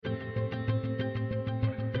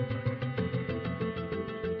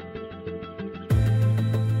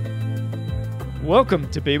Welcome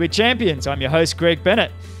to Be With Champions. I'm your host, Greg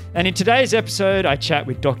Bennett. And in today's episode, I chat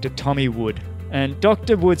with Dr. Tommy Wood. And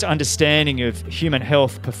Dr. Wood's understanding of human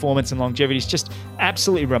health, performance, and longevity is just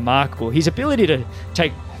absolutely remarkable. His ability to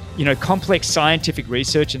take, complex scientific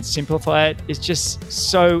research and simplify it is just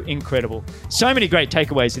so incredible. So many great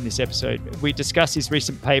takeaways in this episode. We discuss his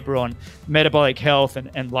recent paper on metabolic health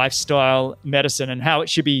and lifestyle medicine and how it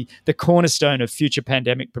should be the cornerstone of future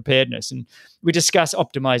pandemic preparedness. And we discuss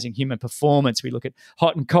optimizing human performance. We look at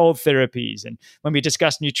hot and cold therapies. And when we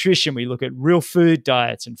discuss nutrition, we look at real food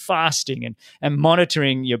diets and fasting and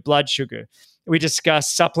monitoring your blood sugar. We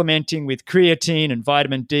discuss supplementing with creatine and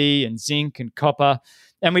vitamin D and zinc and copper.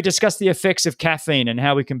 And we discuss the effects of caffeine and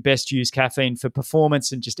how we can best use caffeine for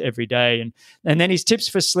performance and just every day. And then his tips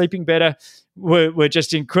for sleeping better were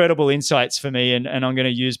just incredible insights for me, and I'm going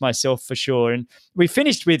to use myself for sure. And we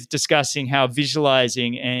finished with discussing how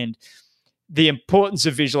visualizing and the importance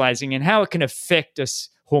of visualizing and how it can affect us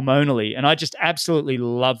hormonally. And I just absolutely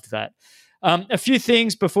loved that. A few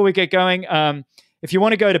things before we get going. If you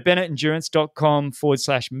want to go to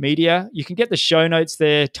bennettendurance.com/media, you can get the show notes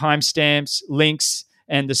there, timestamps, links,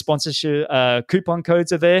 and the sponsorship coupon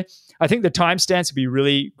codes are there. I think the timestamps would be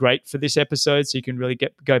really great for this episode, so you can really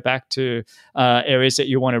go back to areas that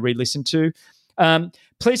you want to re-listen to.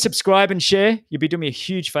 Please subscribe and share. You'd be doing me a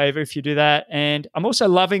huge favor if you do that. And I'm also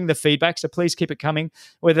loving the feedback, so please keep it coming,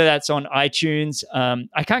 whether that's on iTunes.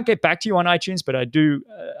 I can't get back to you on iTunes, but I do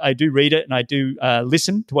read it and I do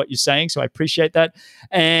listen to what you're saying, so I appreciate that.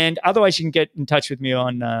 And otherwise, you can get in touch with me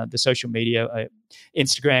on the social media,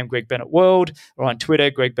 Instagram, Greg Bennett World, or on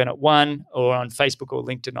Twitter, Greg Bennett 1, or on Facebook or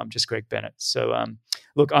LinkedIn, I'm just Greg Bennett. So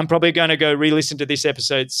look, I'm probably going to go re-listen to this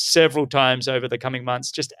episode several times over the coming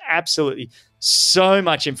months. Just absolutely so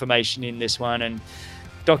much information in this one. And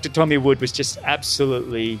Dr. Tommy Wood was just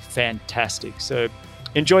absolutely fantastic. So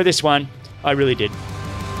enjoy this one. I really did.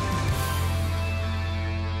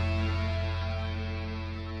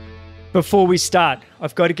 Before we start,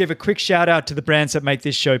 I've got to give a quick shout out to the brands that make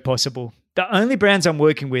this show possible. The only brands I'm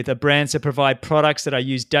working with are brands that provide products that I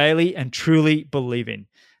use daily and truly believe in.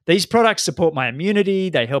 These products support my immunity,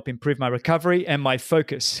 they help improve my recovery and my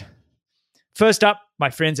focus. First up, my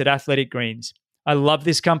friends at Athletic Greens. I love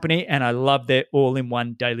this company and I love their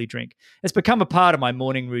all-in-one daily drink. It's become a part of my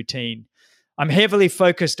morning routine. I'm heavily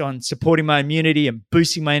focused on supporting my immunity and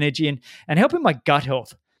boosting my energy and helping my gut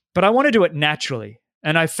health, but I want to do it naturally.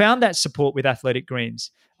 And I found that support with Athletic Greens,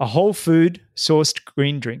 a whole food sourced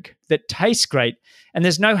green drink that tastes great and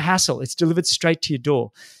there's no hassle. It's delivered straight to your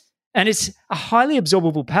door. And it's a highly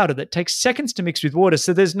absorbable powder that takes seconds to mix with water,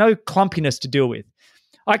 so there's no clumpiness to deal with.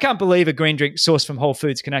 I can't believe a green drink sourced from whole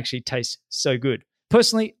foods can actually taste so good.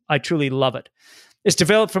 Personally, I truly love it. It's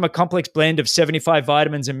developed from a complex blend of 75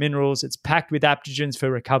 vitamins and minerals. It's packed with adaptogens for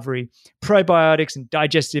recovery, probiotics and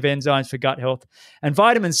digestive enzymes for gut health, and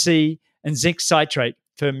vitamin C and zinc citrate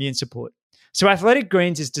for immune support. So Athletic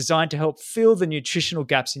Greens is designed to help fill the nutritional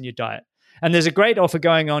gaps in your diet. And there's a great offer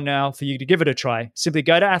going on now for you to give it a try. Simply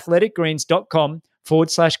go to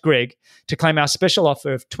athleticgreens.com/Greg to claim our special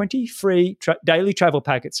offer of 20 free daily travel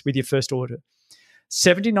packets with your first order.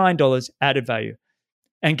 $79 added value.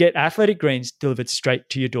 And get Athletic Greens delivered straight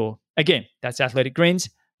to your door. Again, that's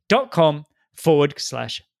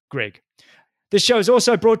athleticgreens.com/Greg. This show is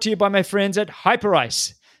also brought to you by my friends at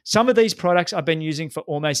Hyperice. Some of these products I've been using for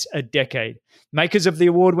almost a decade. Makers of the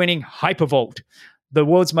award-winning Hypervolt, the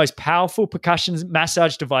world's most powerful percussion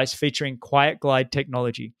massage device featuring Quiet Glide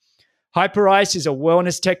technology. Hyperice is a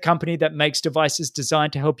wellness tech company that makes devices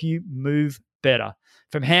designed to help you move better.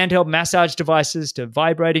 From handheld massage devices to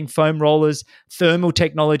vibrating foam rollers, thermal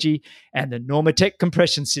technology, and the Normatec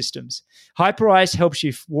compression systems, Hyperice helps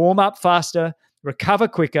you warm up faster, recover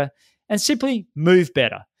quicker, and simply move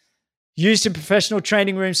better. Used in professional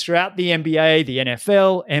training rooms throughout the NBA, the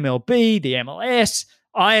NFL, MLB, the MLS,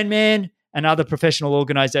 Ironman, and other professional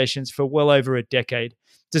organizations for well over a decade.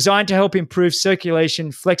 Designed to help improve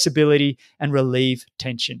circulation, flexibility, and relieve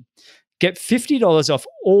tension. Get $50 off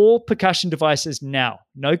all percussion devices now,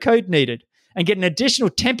 no code needed, and get an additional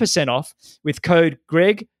 10% off with code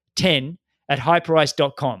GREG10 at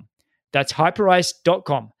hyperice.com. That's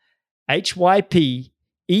hyperice.com,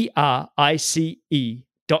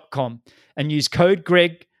 HYPERICE.com, and use code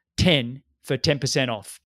GREG10 for 10%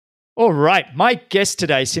 off. All right, my guest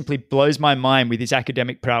today simply blows my mind with his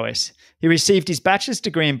academic prowess. He received his bachelor's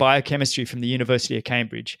degree in biochemistry from the University of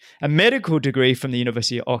Cambridge, a medical degree from the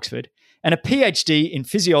University of Oxford, and a Ph.D. in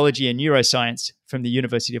physiology and neuroscience from the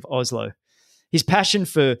University of Oslo. His passion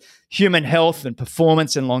for human health and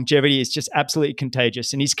performance and longevity is just absolutely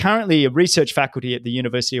contagious. And he's currently a research faculty at the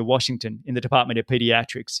University of Washington in the Department of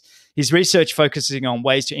Pediatrics. His research focusing on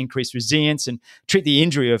ways to increase resilience and treat the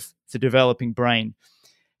injury of the developing brain.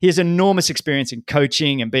 He has enormous experience in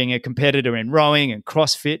coaching and being a competitor in rowing and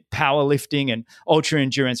CrossFit, powerlifting, and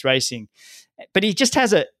ultra-endurance racing. But he just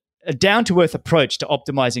has a down-to-earth approach to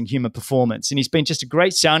optimizing human performance. And he's been just a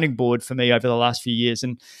great sounding board for me over the last few years.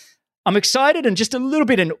 And I'm excited and just a little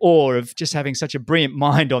bit in awe of just having such a brilliant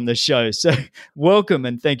mind on the show. So welcome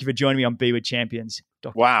and thank you for joining me on Be With Champions,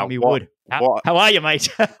 Dr. Wow. Tommy Wood. How are you, mate?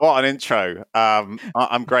 What an intro.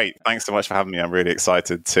 I'm great. Thanks so much for having me. I'm really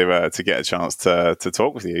excited to get a chance to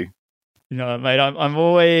talk with you. No, mate, I'm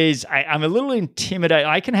always, I'm a little intimidated.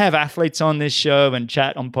 I can have athletes on this show and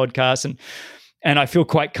chat on podcasts and I feel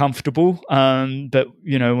quite comfortable. But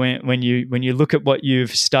you know, when you look at what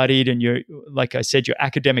you've studied and your, like I said, your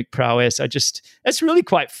academic prowess, it's really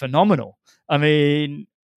quite phenomenal. I mean,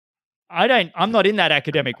 I'm not in that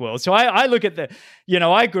academic world. So I look at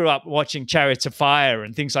I grew up watching Chariots of Fire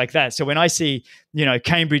and things like that. So when I see,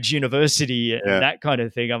 Cambridge University and that kind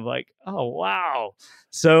of thing, I'm like, oh, wow.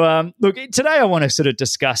 So look, today I want to sort of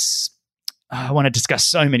discuss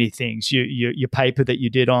so many things. Your paper that you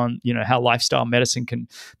did on, how lifestyle medicine can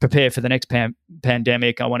prepare for the next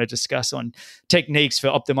pandemic. I want to discuss on techniques for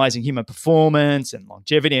optimizing human performance and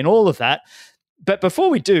longevity and all of that. But before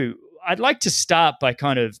we do, I'd like to start by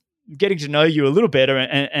kind of getting to know you a little better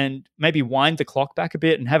and maybe wind the clock back a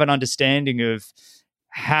bit and have an understanding of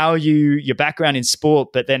how your background in sport,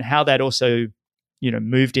 but then how that also,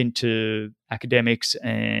 moved into academics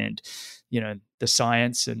and, the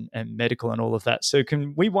science and medical and all of that. So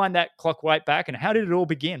can we wind that clock right back and how did it all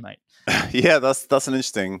begin, mate? Yeah, that's an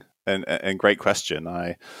interesting and great question.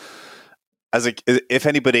 If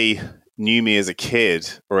anybody knew me as a kid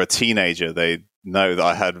or a teenager, they know that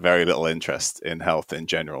I had very little interest in health in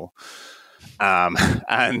general.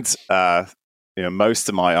 Most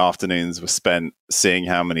of my afternoons were spent seeing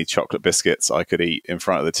how many chocolate biscuits I could eat in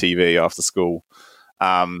front of the TV after school.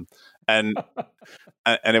 The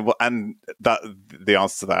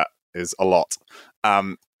answer to that is a lot.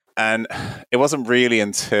 And it wasn't really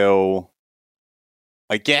until,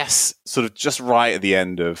 I guess, sort of just right at the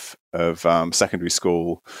end of secondary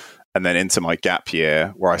school and then into my gap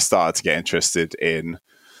year where I started to get interested in,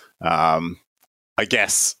 I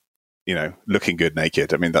guess, looking good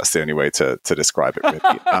naked. I mean, that's the only way to describe it, really.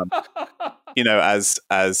 As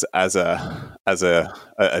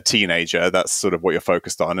a teenager, that's sort of what you're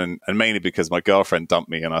focused on, and mainly because my girlfriend dumped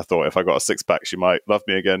me, and I thought if I got a six pack, she might love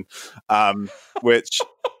me again,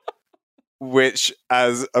 which,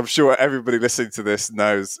 as I'm sure everybody listening to this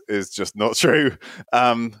knows, is just not true.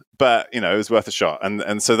 But it was worth a shot,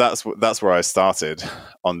 and so that's where I started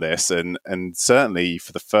on this, and certainly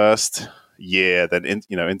for the first year, then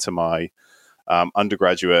into my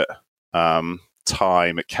undergraduate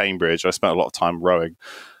time at Cambridge, I spent a lot of time rowing,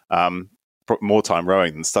 more time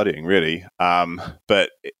rowing than studying, really. But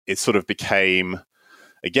it sort of became,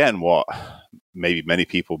 again, what maybe many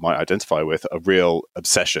people might identify with, a real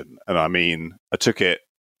obsession. And I mean, I took it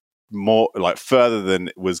more like further than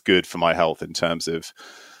was good for my health in terms of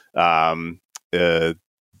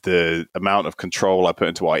the amount of control I put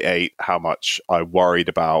into what I ate, how much I worried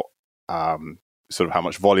about sort of how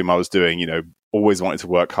much volume I was doing, always wanted to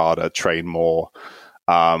work harder, train more,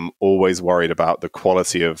 always worried about the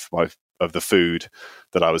quality of the food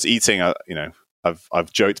that I was eating.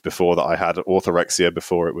 I've joked before that I had orthorexia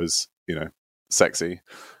before it was, sexy.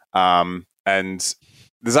 And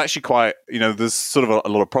there's actually quite, there's sort of a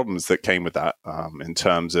lot of problems that came with that in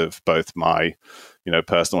terms of both my,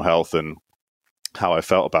 personal health and how I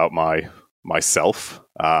felt about myself,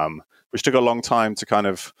 which took a long time to kind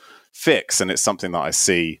of fix. And it's something that I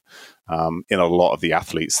see in a lot of the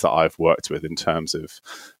athletes that I've worked with in terms of,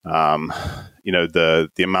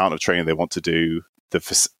 the amount of training they want to do,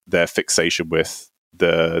 their fixation with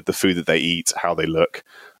the food that they eat, how they look.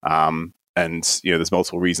 And there's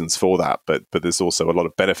multiple reasons for that, but there's also a lot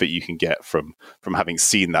of benefit you can get from having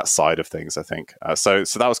seen that side of things, I think. So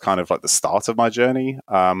that was kind of like the start of my journey.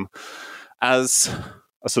 As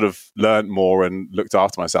I sort of learned more and looked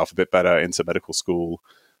after myself a bit better into medical school,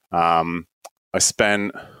 I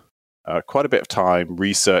spent quite a bit of time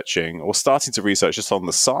researching or starting to research just on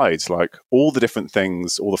the side, like all the different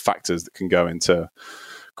things, all the factors that can go into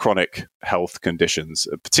chronic health conditions,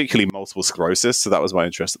 particularly multiple sclerosis. So that was my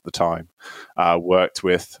interest at the time. Worked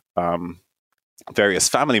with various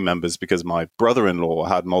family members because my brother-in-law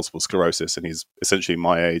had multiple sclerosis and he's essentially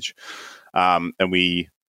my age. And we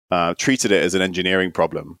treated it as an engineering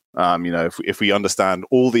problem. If we understand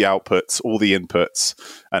all the outputs, all the inputs,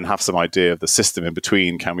 and have some idea of the system in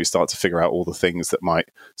between, can we start to figure out all the things that might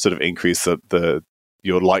sort of increase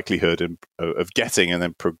your likelihood of getting and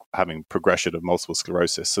then having progression of multiple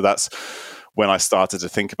sclerosis? So that's when I started to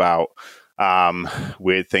think about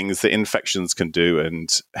weird things that infections can do,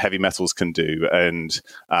 and heavy metals can do, and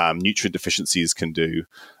nutrient deficiencies can do,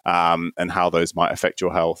 and how those might affect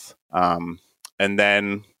your health. And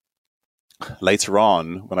then later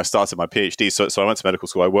on, when I started my PhD, so I went to medical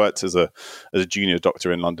school. I worked as a junior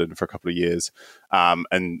doctor in London for a couple of years, and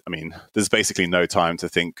I mean, there's basically no time to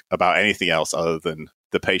think about anything else other than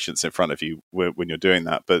the patients in front of you when you're doing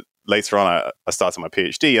that. But later on, I started my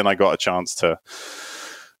PhD, and I got a chance to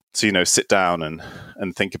sit down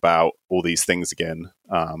and think about all these things again.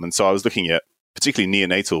 And so I was looking at particularly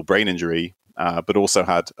neonatal brain injury, but also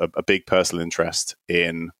had a big personal interest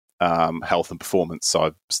in health and performance. So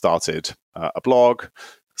I started a blog,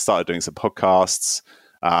 started doing some podcasts,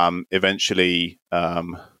 eventually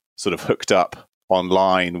sort of hooked up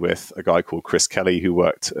online with a guy called Chris Kelly,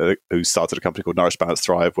 who started a company called Nourish, Balance,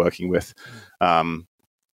 Thrive, working with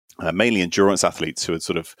mainly endurance athletes who had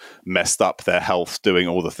sort of messed up their health doing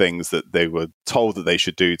all the things that they were told that they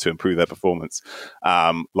should do to improve their performance,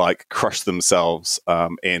 like crush themselves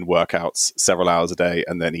in workouts several hours a day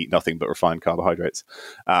and then eat nothing but refined carbohydrates.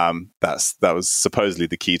 That was supposedly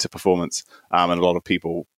the key to performance, and a lot of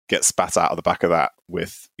people get spat out of the back of that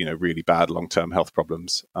with really bad long-term health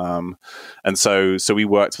problems. And so we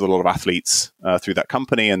worked with a lot of athletes through that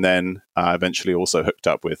company, and then eventually also hooked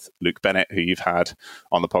up with Luke Bennett, who you've had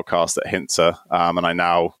on the podcast at Hinter, and I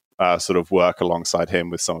now sort of work alongside him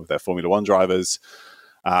with some of their Formula One drivers.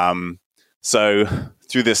 So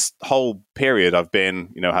through this whole period, I've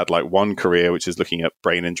been, had like one career, which is looking at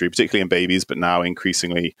brain injury, particularly in babies, but now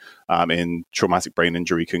increasingly in traumatic brain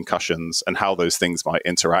injury, concussions, and how those things might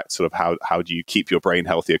interact. Sort of how do you keep your brain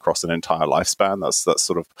healthy across an entire lifespan? That's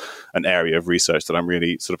sort of an area of research that I'm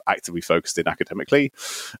really sort of actively focused in academically.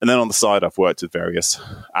 And then on the side, I've worked with various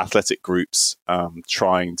athletic groups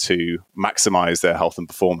trying to maximize their health and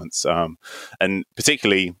performance, and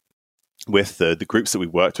particularly with the groups that we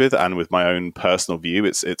worked with, and with my own personal view,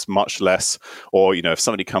 it's much less, or if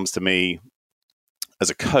somebody comes to me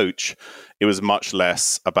as a coach, it was much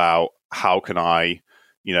less about how can I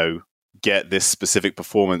get this specific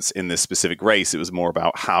performance in this specific race. It was more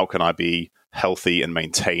about how can I be healthy and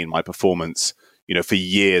maintain my performance for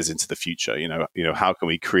years into the future. How can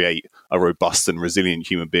we create a robust and resilient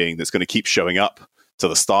human being that's going to keep showing up to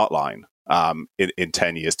the start line in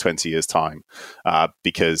 10 years, 20 years time,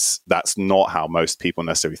 because that's not how most people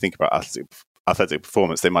necessarily think about athletic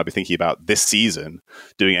performance. They might be thinking about this season,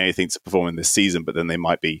 doing anything to perform in this season, but then they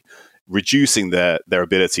might be reducing their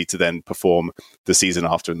ability to then perform the season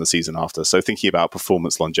after and the season after. So thinking about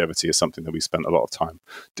performance longevity is something that we spent a lot of time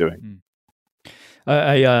doing.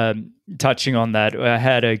 Touching on that, I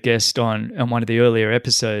had a guest on one of the earlier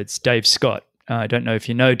episodes, Dave Scott. I don't know if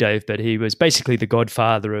you know Dave, but he was basically the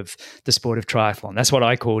godfather of the sport of triathlon. That's what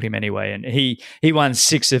I called him anyway. And he won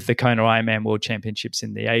 6 of the Kona Ironman World Championships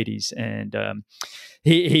in the 80s. And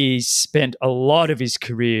he spent a lot of his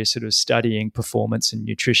career sort of studying performance and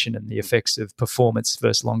nutrition and the effects of performance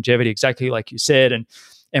versus longevity, exactly like you said.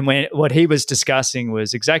 And what he was discussing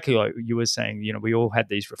was exactly like you were saying, we all had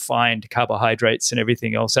these refined carbohydrates and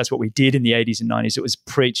everything else. That's what we did in the 80s and 90s. It was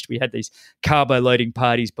preached. We had these carbo loading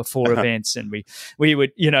parties before events, and we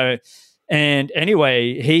would, and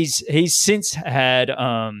anyway, he's since had,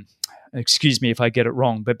 excuse me if I get it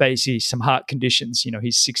wrong, but basically some heart conditions.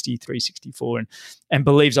 He's 63, 64, and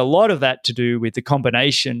believes a lot of that to do with the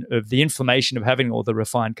combination of the inflammation of having all the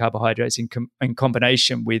refined carbohydrates in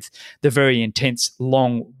combination with the very intense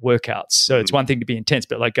long workouts. So it's one thing to be intense,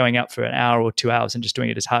 but like going out for an hour or 2 hours and just doing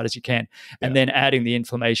it as hard as you can, and then adding the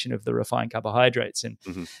inflammation of the refined carbohydrates. And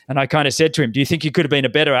I kind of said to him, do you think you could have been a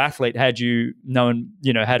better athlete had you known,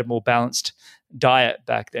 had a more balanced diet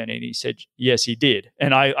back then? And he said yes, he did.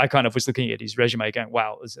 And I kind of was looking at his resume going,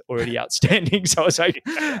 wow, it was already outstanding. So I was like,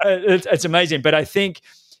 it's amazing. But I think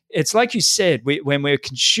it's like you said, when we're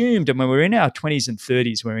consumed and when we're in our 20s and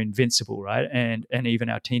 30s, we're invincible, right? And even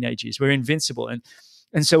our teenage years, we're invincible.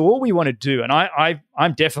 And so all we want to do, and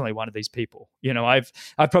I'm definitely one of these people. I've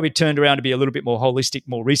probably turned around to be a little bit more holistic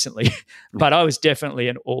more recently, but I was definitely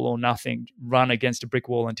an all or nothing, run against a brick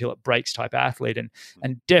wall until it breaks type athlete, and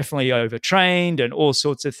definitely overtrained and all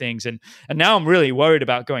sorts of things. And now I'm really worried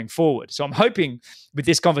about going forward. So I'm hoping with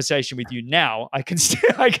this conversation with you now, I can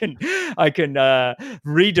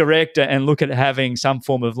redirect and look at having some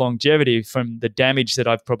form of longevity from the damage that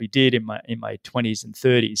I've probably did in my 20s and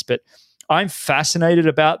 30s. But I'm fascinated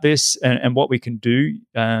about this and what we can do.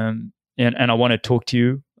 And I want to talk to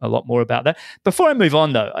you a lot more about that. Before I move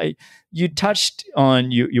on, though, you touched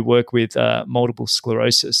on your work with multiple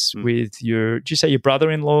sclerosis with did you say your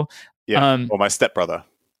brother-in-law? Yeah, or my stepbrother.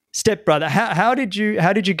 Stepbrother. How did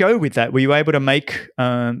you go with that? Were you able to make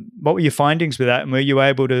what were your findings with that, and were you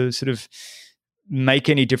able to sort of make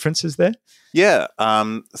any differences there? Yeah.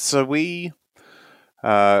 So we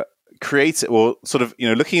create, or sort of,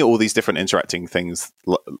 looking at all these different interacting things,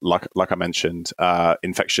 like I mentioned,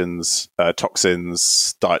 infections,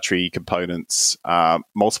 toxins, dietary components,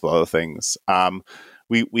 multiple other things.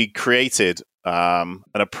 We created an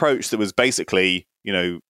approach that was basically,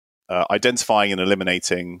 identifying and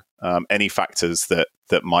eliminating any factors that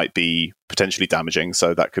might be potentially damaging.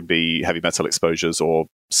 So that could be heavy metal exposures or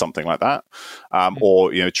something like that,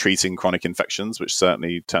 or treating chronic infections, which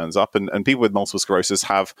certainly turns up. And people with multiple sclerosis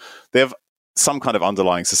have some kind of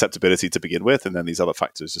underlying susceptibility to begin with, and then these other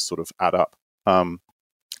factors just sort of add up.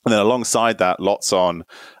 And then alongside that, lots on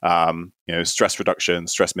stress reduction,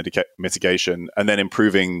 stress mitigation, and then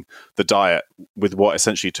improving the diet with what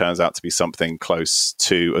essentially turns out to be something close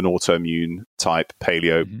to an autoimmune type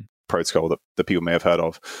paleo protocol that people may have heard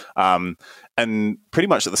of. And pretty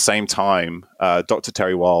much at the same time, Dr.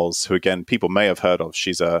 Terry Wiles, who again people may have heard of,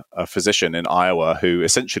 she's a physician in Iowa who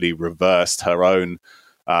essentially reversed her own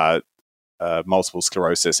multiple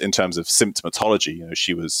sclerosis in terms of symptomatology.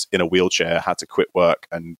 She was in a wheelchair, had to quit work,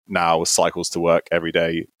 and now cycles to work every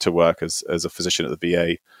day to work as a physician at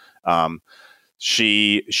the VA.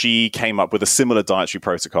 She came up with a similar dietary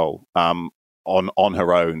protocol on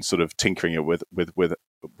her own, sort of tinkering it with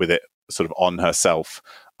it sort of on herself.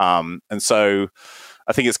 And so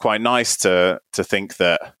I think it's quite nice to think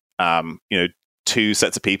that two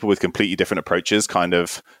sets of people with completely different approaches kind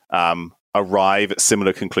of arrive at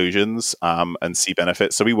similar conclusions and see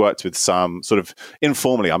benefits. So we worked with some sort of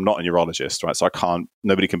informally. I'm not a neurologist, right? So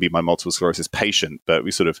nobody can be my multiple sclerosis patient, but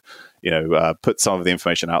we sort of, put some of the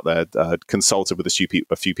information out there, consulted with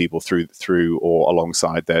a few people through or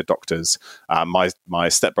alongside their doctors. My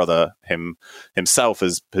stepbrother himself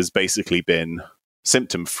has basically been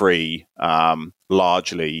symptom-free,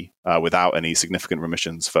 largely without any significant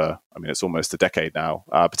remissions for, it's almost a decade now,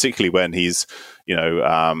 particularly when he's,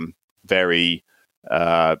 very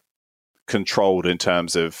controlled in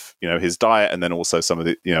terms of his diet, and then also some of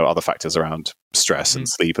the other factors around stress and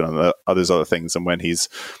sleep and other things. And when he's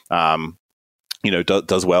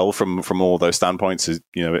does well from all those standpoints, is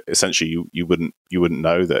essentially you wouldn't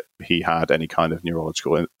know that he had any kind of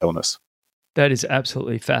neurological illness. That is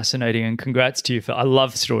absolutely fascinating, and congrats to you I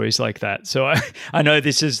love stories like that. So I know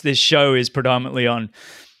this show is predominantly on,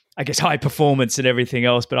 I guess, high performance and everything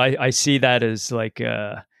else, but I see that as like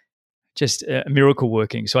just miracle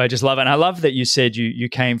working. So I just love it. And I love that you said you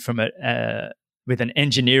came from it with an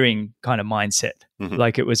engineering kind of mindset.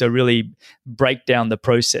 Like it was a really break down the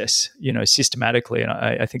process, systematically. And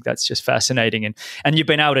I think that's just fascinating. And you've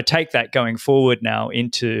been able to take that going forward now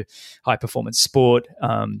into high performance sport,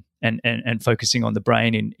 and focusing on the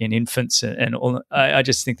brain in infants and all. I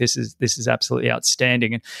just think this is absolutely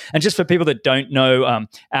outstanding. And just for people that don't know,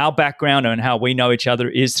 our background and how we know each other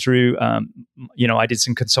is through, I did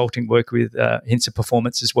some consulting work with Hints of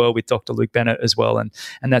Performance as well with Dr. Luke Bennett as well, and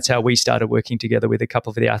that's how we started working together with a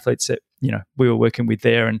couple of the athletes that we were working with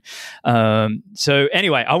there. And so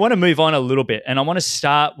anyway, I want to move on a little bit, and I want to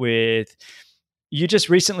start with. You just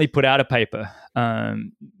recently put out a paper,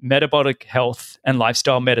 Metabolic Health and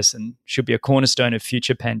Lifestyle Medicine should be a cornerstone of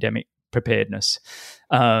future pandemic preparedness.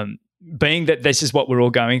 Being that this is what we're all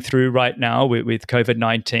going through right now with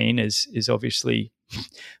COVID-19 is obviously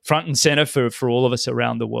front and center for all of us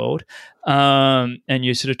around the world. And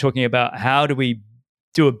you're sort of talking about how do we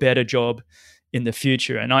do a better job in the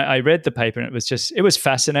future. And I read the paper, and it was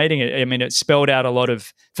fascinating. It spelled out a lot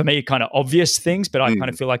of, for me, kind of obvious things, but I kind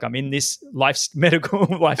of feel like I'm in this medical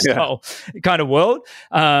lifestyle kind of world.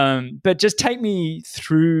 But just take me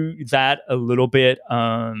through that a little bit,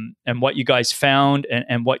 and what you guys found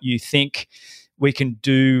and what you think we can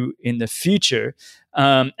do in the future.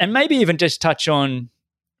 And maybe even just touch on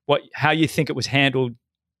how you think it was handled,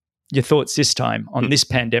 your thoughts this time on this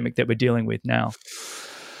pandemic that we're dealing with now.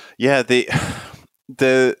 Yeah,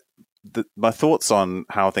 my thoughts on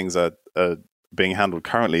how things are being handled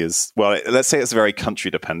currently is, well, let's say it's very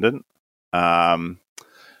country dependent, and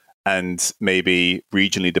maybe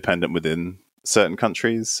regionally dependent within certain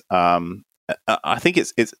countries. I think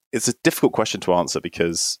it's a difficult question to answer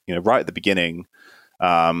because right at the beginning,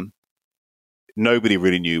 nobody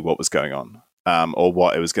really knew what was going on, or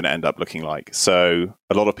what it was going to end up looking like. So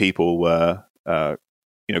a lot of people were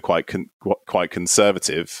quite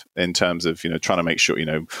conservative in terms of trying to make sure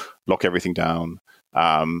lock everything down,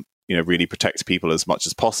 really protect people as much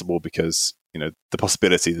as possible, because the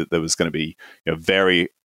possibility that there was going to be very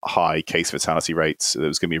high case fatality rates, there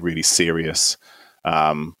was going to be really serious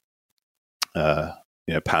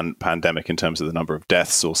pandemic in terms of the number of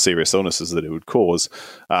deaths or serious illnesses that it would cause,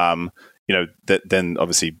 that then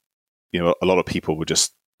obviously a lot of people were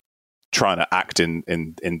just trying to act in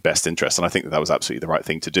best interest, and I think that was absolutely the right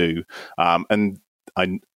thing to do.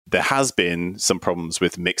 There has been some problems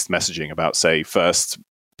with mixed messaging about, say, first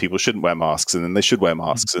people shouldn't wear masks and then they should wear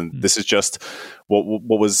masks, and this is just what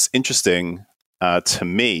was interesting to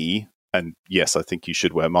me. And yes, I think you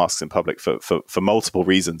should wear masks in public for multiple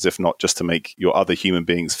reasons, if not just to make your other human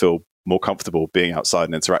beings feel more comfortable being outside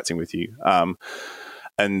and interacting with you.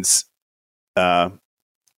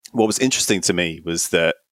 What was interesting to me was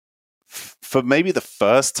that for maybe the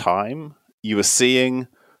first time, you were seeing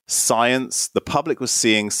science, the public was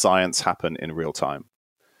seeing science happen in real time.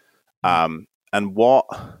 And what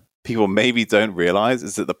people maybe don't realize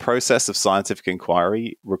is that the process of scientific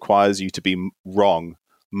inquiry requires you to be wrong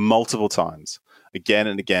multiple times, again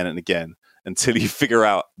and again and again, until you figure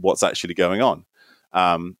out what's actually going on.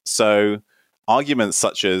 So arguments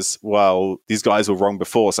such as, well, these guys were wrong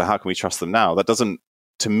before, so how can we trust them now?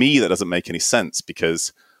 To me, that doesn't make any sense,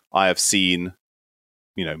 because I have seen,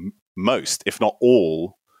 most, if not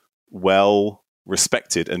all,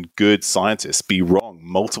 well-respected and good scientists be wrong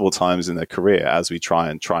multiple times in their career as we try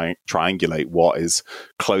and triangulate what is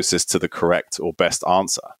closest to the correct or best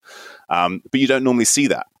answer. But you don't normally see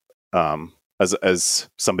that. As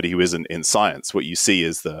somebody who isn't in science, what you see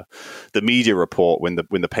is the media report when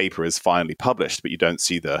the paper is finally published, but you don't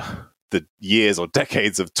see the years or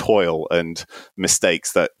decades of toil and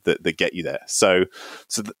mistakes that get you there. So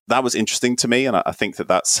that was interesting to me, and I think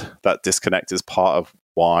that disconnect is part of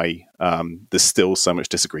why there's still so much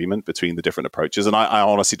disagreement between the different approaches. And I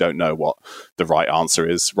honestly don't know what the right answer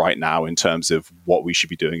is right now in terms of what we should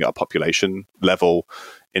be doing at a population level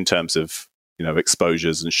in terms of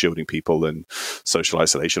exposures and shielding people and social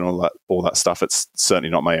isolation, all that stuff. It's certainly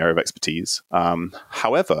not my area of expertise.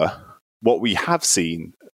 However, what we have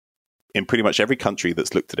seen in pretty much every country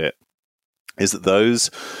that's looked at it is that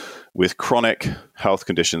those with chronic health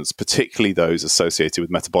conditions, particularly those associated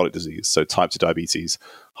with metabolic disease, so type 2 diabetes,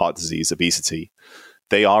 heart disease, obesity,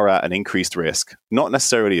 they are at an increased risk, not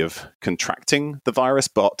necessarily of contracting the virus,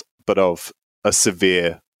 but of a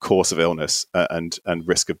severe course of illness and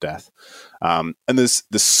risk of death. And there's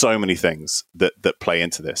so many things that play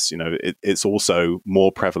into this. It's also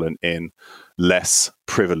more prevalent in less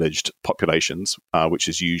privileged populations, which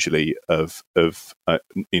is usually of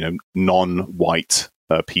non-white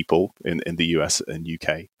people in the US and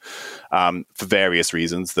UK, for various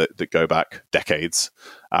reasons that go back decades.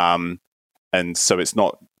 And so it's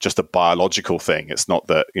not just a biological thing. It's not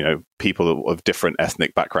that people of different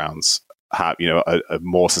ethnic backgrounds are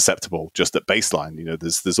more susceptible just at baseline.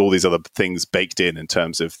 There's all these other things baked in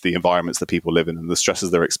terms of the environments that people live in and the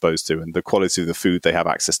stresses they're exposed to and the quality of the food they have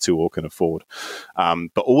access to or can afford.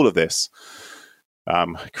 But all of this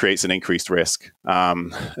creates an increased risk.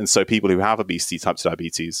 And so people who have obesity, type 2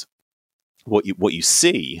 diabetes, what you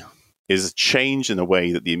see is a change in the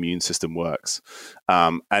way that the immune system works.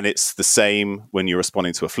 And it's the same when you're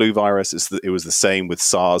responding to a flu virus. It was the same with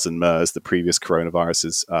SARS and MERS, the previous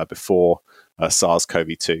coronaviruses before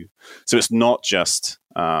SARS-CoV-2. So it's not just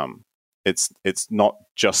it's not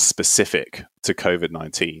just specific to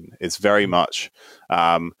COVID-19. It's very much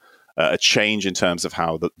a change in terms of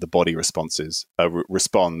how the body responds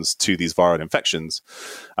to these viral infections.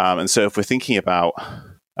 And so if we're thinking about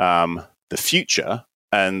the future,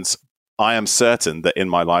 and I am certain that in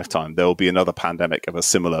my lifetime, there will be another pandemic of a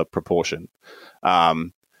similar proportion.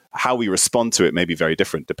 How we respond to it may be very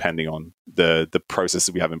different depending on the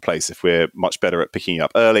processes we have in place. If we're much better at picking it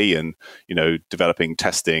up early and, developing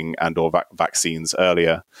testing and or vaccines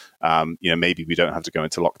earlier, maybe we don't have to go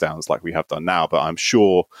into lockdowns like we have done now, but I'm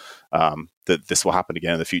sure that this will happen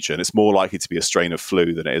again in the future. And it's more likely to be a strain of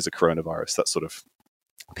flu than it is a coronavirus. That's sort of,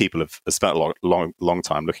 people have spent a long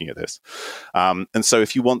time looking at this. And so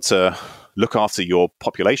if you want to look after your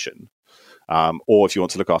population, or if you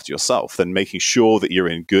want to look after yourself, then making sure that you're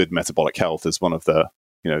in good metabolic health is one of the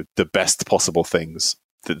best possible things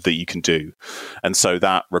that you can do. And so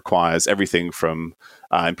that requires everything from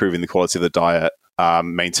improving the quality of the diet,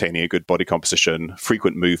 maintaining a good body composition,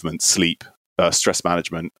 frequent movement, sleep, stress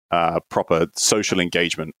management, proper social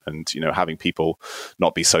engagement, and having people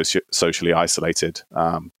not be socially isolated.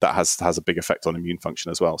 That has a big effect on immune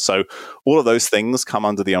function as well. So all of those things come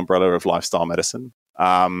under the umbrella of lifestyle medicine.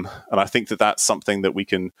 And I think that that's something that we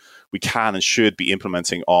can and should be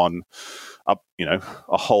implementing on a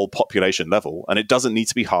whole population level. And it doesn't need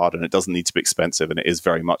to be hard, and it doesn't need to be expensive, and it is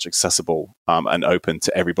very much accessible and open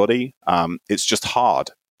to everybody. It's just hard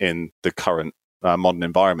in the current modern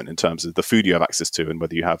environment in terms of the food you have access to and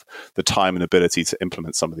whether you have the time and ability to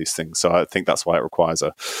implement some of these things. So I think that's why it requires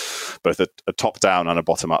both a top-down and a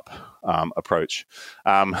bottom-up approach.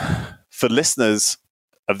 For listeners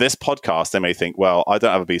of this podcast, they may think, well, I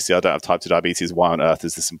don't have obesity, I don't have type 2 diabetes, why on earth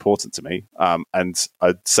is this important to me? And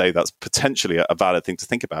I'd say that's potentially a valid thing to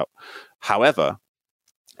think about. However,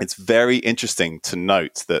 it's very interesting to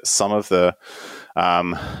note that some of the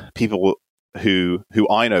people who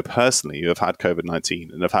I know personally who have had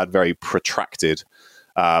COVID-19 and have had very protracted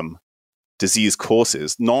disease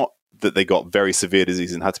courses, not that they got very severe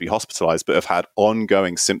disease and had to be hospitalized, but have had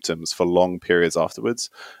ongoing symptoms for long periods afterwards.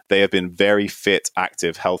 They have been very fit,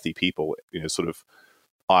 active, healthy people, sort of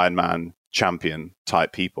Ironman champion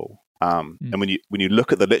type people. And when you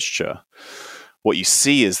look at the literature, what you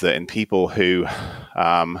see is that in people who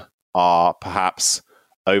are perhaps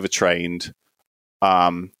overtrained,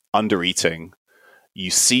 undereating, you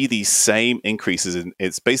see these same increases in,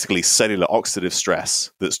 it's basically cellular oxidative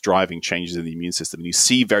stress that's driving changes in the immune system. And you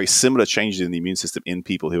see very similar changes in the immune system in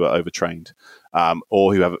people who are overtrained,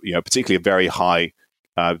 or who have, particularly a very high,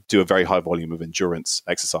 do a very high volume of endurance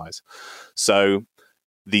exercise. So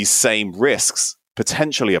these same risks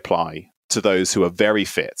potentially apply to those who are very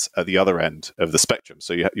fit at the other end of the spectrum.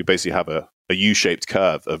 So you basically have a U-shaped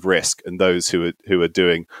curve of risk, and those who are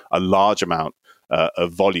doing a large amount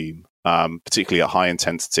of volume, particularly at high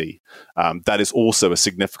intensity, that is also a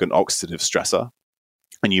significant oxidative stressor.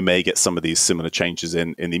 And you may get some of these similar changes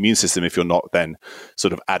in the immune system if you're not then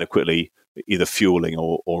sort of adequately either fueling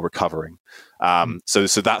or recovering. So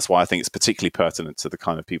that's why I think it's particularly pertinent to the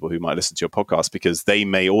kind of people who might listen to your podcast, because they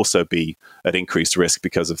may also be at increased risk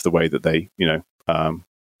because of the way that they,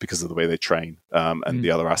 because of the way they train, and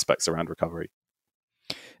the other aspects around recovery.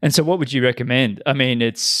 And so what would you recommend? I mean,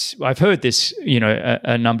 I've heard this,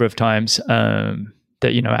 a number of times, that,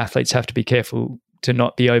 athletes have to be careful to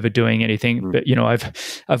not be overdoing anything. But,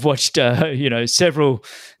 I've watched, several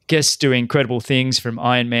guests do incredible things, from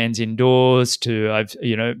Ironmans indoors to I've,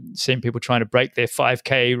 seen people trying to break their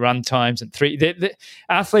 5K run times and the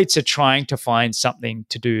athletes are trying to find something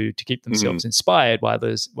to do to keep themselves inspired while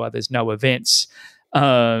there's no events.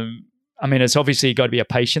 I mean, it's obviously got to be a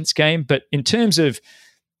patience game, but in terms of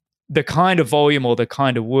the kind of volume or the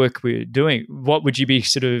kind of work we're doing, what would you be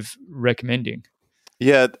sort of recommending?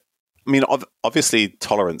 Yeah, I mean, obviously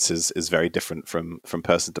tolerance is very different from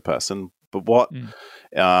person to person. But what,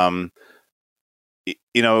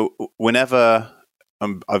 whenever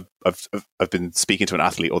I've been speaking to an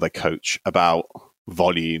athlete or their coach about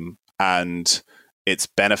volume and its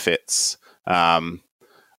benefits, I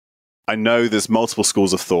know there's multiple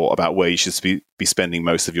schools of thought about where you should be spending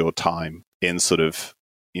most of your time in sort of,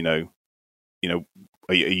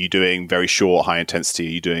 are you doing very short, high intensity?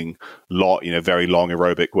 Are you doing very long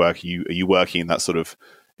aerobic work? Are you working in that sort of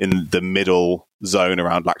in the middle zone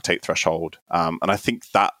around lactate threshold? And I think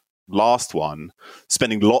that last one,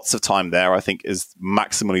 spending lots of time there, I think is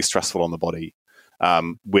maximally stressful on the body,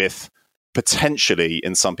 with potentially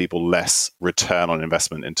in some people less return on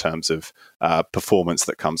investment in terms of performance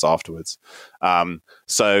that comes afterwards.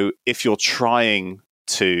 So if you're trying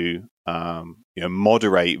to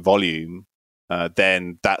moderate volume,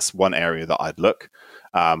 then that's one area that I'd look.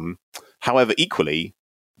 However, equally,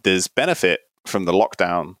 there's benefit from the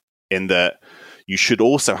lockdown in that you should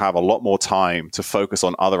also have a lot more time to focus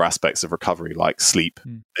on other aspects of recovery, like sleep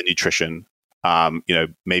and nutrition.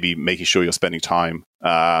 Maybe making sure you're spending time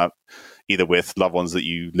either with loved ones that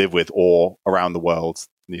you live with or around the world.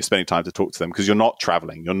 And you're spending time to talk to them because you're not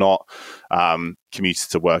traveling, you're not commuting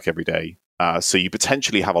to work every day. So you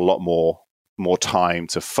potentially have a lot more time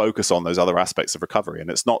to focus on those other aspects of recovery. And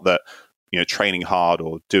it's not that training hard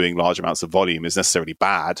or doing large amounts of volume is necessarily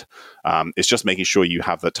bad. It's just making sure you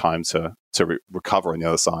have the time to recover on the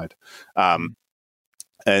other side. And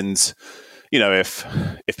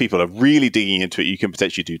if people are really digging into it, you can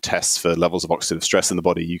potentially do tests for levels of oxidative stress in the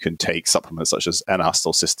body. You can take supplements such as NAST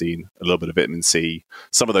or cysteine, a little bit of vitamin C.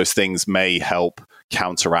 Some of those things may help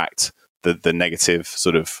counteract the negative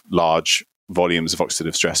sort of large volumes of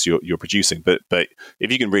oxidative stress you're producing. But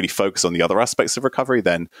if you can really focus on the other aspects of recovery,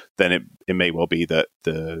 then it may well be that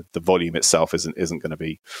the volume itself isn't going to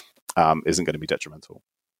be detrimental.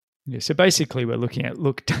 Yeah, so basically, we're looking at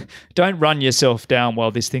don't run yourself down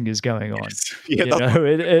while this thing is going on. Yeah, You know,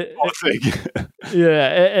 thing.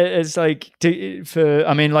 it's like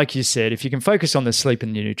I mean, like you said, if you can focus on the sleep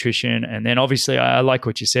and the nutrition, and then obviously, I like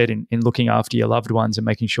what you said in looking after your loved ones and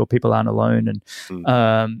making sure people aren't alone, and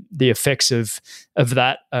the effects of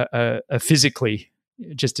that are physically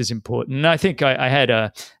just as important. And I think I had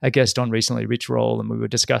a guest on recently, Rich Roll, and we were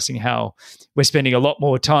discussing how we're spending a lot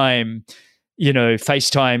more time,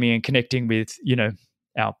 FaceTiming and connecting with,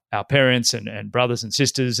 our parents and brothers and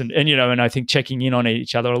sisters and I think checking in on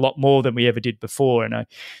each other a lot more than we ever did before. And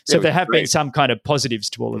so there have been some kind of positives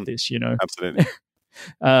to all of this, Absolutely.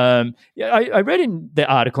 I read in the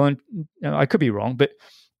article, and I could be wrong, but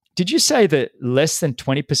did you say that less than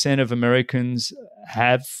 20% of Americans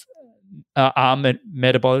are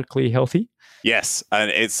metabolically healthy? Yes,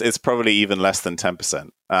 and it's probably even less than 10%.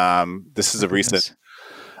 This is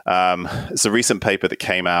it's a recent paper that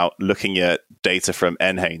came out looking at data from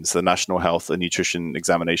NHANES, the National Health and Nutrition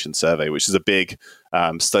Examination Survey, which is a big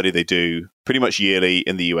study they do pretty much yearly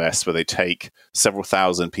in the US, where they take several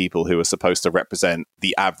thousand people who are supposed to represent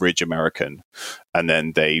the average American, and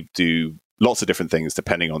then they do lots of different things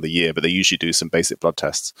depending on the year, but they usually do some basic blood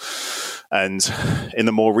tests. And in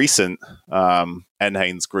the more recent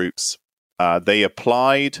NHANES groups, they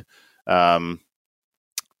applied the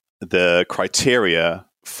criteria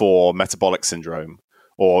for metabolic syndrome,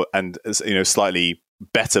 and slightly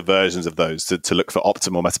better versions of those to look for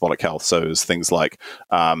optimal metabolic health. So it's things like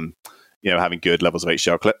having good levels of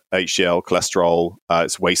HDL cholesterol,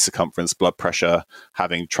 its waist circumference, blood pressure,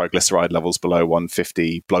 having triglyceride levels below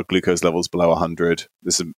 150, blood glucose levels below 100.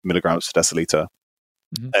 This is milligrams per deciliter.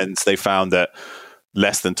 Mm-hmm. And they found that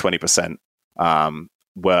less than 20%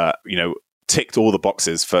 were, ticked all the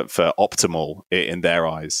boxes for optimal in their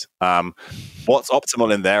eyes. What's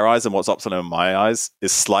optimal in their eyes and what's optimal in my eyes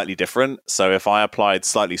is slightly different. So if I applied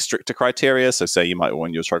slightly stricter criteria, so say you might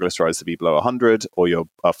want your triglycerides to be below 100 or your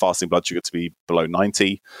fasting blood sugar to be below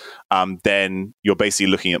 90, then you're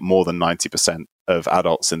basically looking at more than 90% of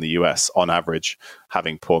adults in the US on average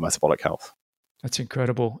having poor metabolic health. That's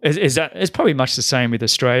incredible. It's probably much the same with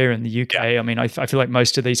Australia and the UK. Yeah. I mean, I feel like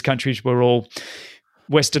most of these countries were all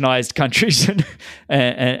westernized countries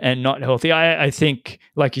and not healthy. I think,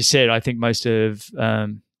 like you said, I think most of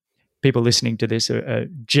people listening to this are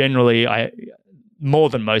generally, more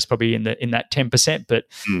than most, probably in that 10%. But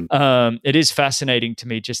it is fascinating to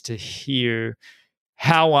me just to hear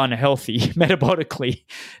how unhealthy metabolically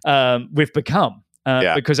we've become,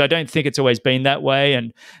 because I don't think it's always been that way.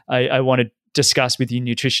 And I want to discuss with you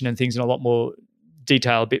nutrition and things in a lot more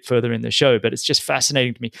detail a bit further in the show. But it's just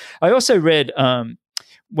fascinating to me. I also read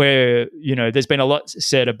where there's been a lot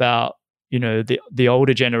said about the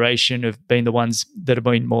older generation of being the ones that have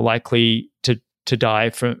been more likely to die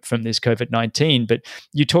from this COVID-19, but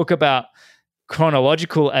you talk about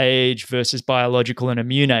chronological age versus biological and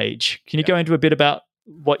immune age. Can you go into a bit about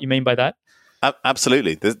what you mean by that?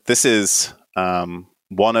 Absolutely. This is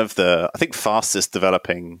one of the, I think, fastest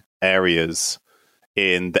developing areas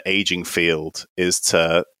in the aging field, is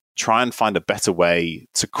to try and find a better way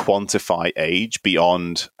to quantify age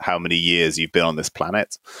beyond how many years you've been on this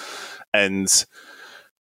planet. And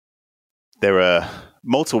there are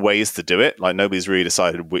multiple ways to do it. Like, nobody's really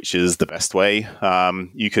decided which is the best way.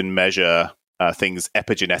 You can measure things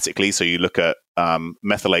epigenetically. So you look at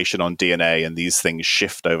methylation on DNA, and these things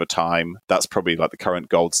shift over time. That's probably like the current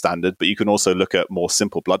gold standard. But you can also look at more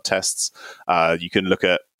simple blood tests. You can look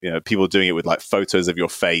at people doing it with like photos of your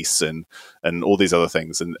face and all these other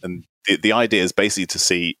things. And the idea is basically to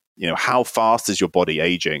see how fast is your body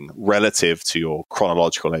aging relative to your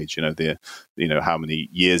chronological age. How many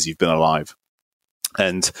years you've been alive,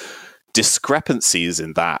 and discrepancies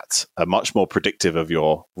in that are much more predictive of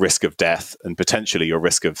your risk of death and potentially your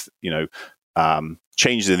risk of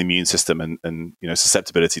changes in the immune system and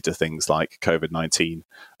susceptibility to things like COVID-19.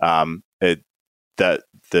 That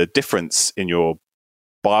the difference in your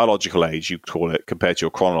biological age, you call it, compared to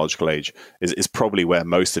your chronological age is probably where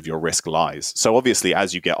most of your risk lies. So obviously,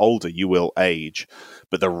 as you get older, you will age,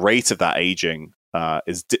 but the rate of that aging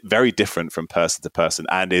is very different from person to person,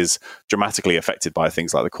 and is dramatically affected by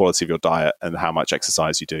things like the quality of your diet and how much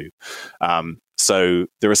exercise you do. So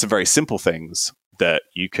there are some very simple things that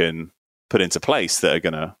you can put into place that are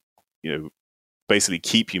going to, basically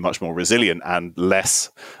keep you much more resilient and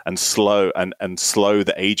slow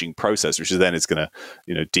the aging process, which is then is going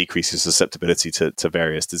to, decrease your susceptibility to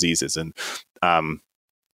various diseases. And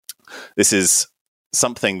this is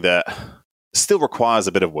something that still requires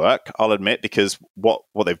a bit of work, I'll admit, because what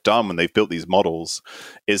they've done when they've built these models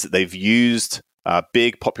is that they've used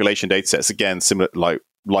big population data sets, again, similar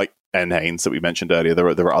like NHANES that we mentioned earlier. There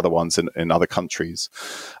are other ones in other countries,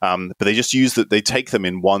 but they just use that. They take them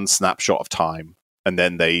in one snapshot of time, and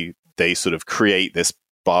then they sort of create this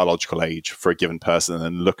biological age for a given person, and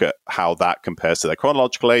then look at how that compares to their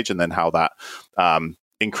chronological age, and then how that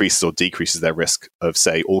increases or decreases their risk of,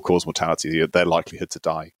 say, all-cause mortality, their likelihood to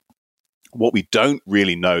die. What we don't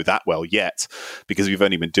really know that well yet, because we've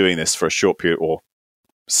only been doing this for a short period, or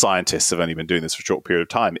scientists have only been doing this for a short period of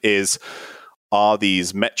time, is, are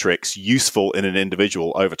these metrics useful in an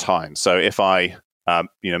individual over time? So if I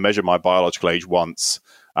measure my biological age once,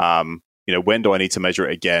 when do I need to measure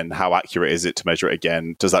it again? How accurate is it to measure it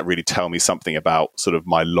again? Does that really tell me something about sort of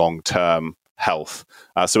my long-term health?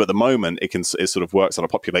 So at the moment, it sort of works on a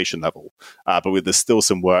population level, but there's still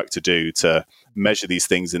some work to do to measure these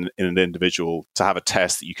things in an individual, to have a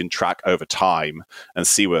test that you can track over time and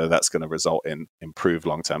see whether that's going to result in improved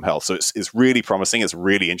long-term health. So it's really promising. It's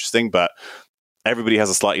really interesting, but everybody has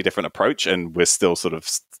a slightly different approach, and we're still sort of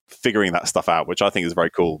figuring that stuff out, which I think is very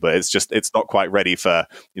cool, but it's not quite ready for,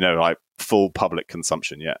 like full public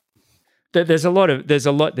consumption yet. There's a lot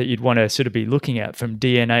that you'd want to sort of be looking at, from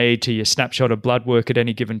DNA to your snapshot of blood work at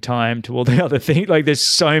any given time to all the other things. Like, there's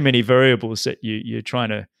so many variables that you're trying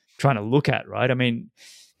to look at, right? I mean,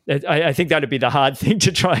 I think that'd be the hard thing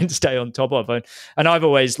to try and stay on top of. And I've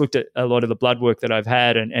always looked at a lot of the blood work that I've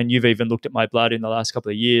had, and you've even looked at my blood in the last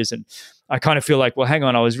couple of years, and I kind of feel like, well, hang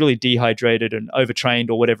on, I was really dehydrated and overtrained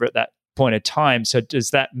or whatever at that point of time. So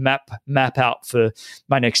does that map out for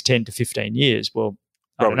my next 10 to 15 years? Well,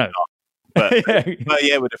 Probably I don't know. Not. But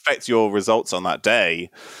it would affect your results on that day.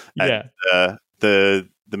 And,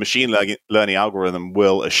 the machine learning algorithm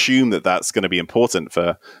will assume that that's going to be important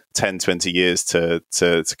for 10, 20 years to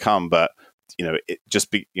come. But just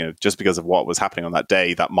because of what was happening on that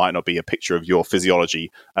day, that might not be a picture of your physiology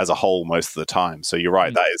as a whole most of the time. So you're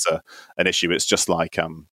right, that is an issue. It's just like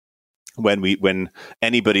when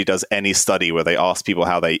anybody does any study where they ask people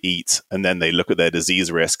how they eat and then they look at their disease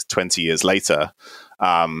risk 20 years later.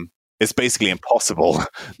 It's basically impossible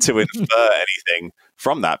to infer anything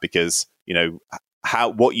from that, because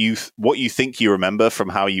what you think you remember from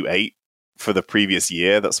how you ate for the previous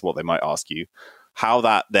year, that's what they might ask you. How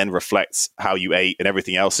that then reflects how you ate and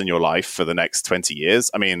everything else in your life for the next 20 years.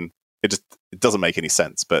 I mean, it doesn't make any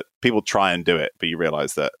sense, but people try and do it, but you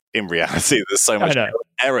realize that in reality there's so much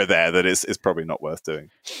error there that it's probably not worth doing.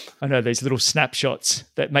 I know, these little snapshots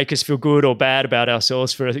that make us feel good or bad about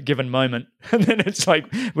ourselves for a given moment, and then it's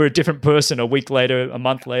like we're a different person a week later, a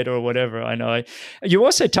month later, or whatever. I know. You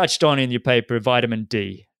also touched on in your paper vitamin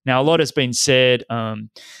D. Now, a lot has been said.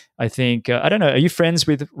 I think I don't know. Are you friends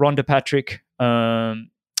with Rhonda Patrick?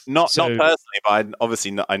 Not personally,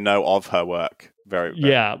 but I know of her work. Very.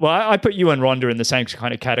 Yeah, well, I put you and Rhonda in the same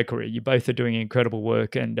kind of category. You both are doing incredible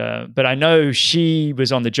work, and but I know she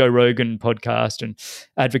was on the Joe Rogan podcast and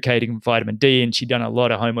advocating vitamin D, and she'd done a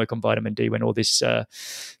lot of homework on vitamin D when all this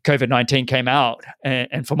COVID-19 came out.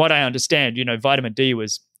 And from what I understand, vitamin D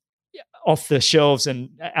was off the shelves and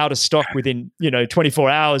out of stock within 24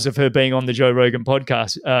 hours of her being on the Joe Rogan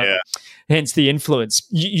podcast. Hence the influence.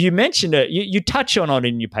 You mentioned it. You touch on it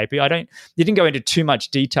in your paper. You didn't go into too much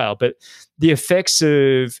detail, but the effects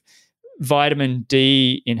of vitamin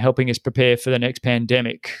D in helping us prepare for the next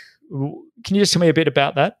pandemic. Can you just tell me a bit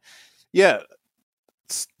about that? Yeah.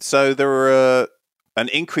 So there were an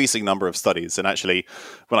increasing number of studies, and actually,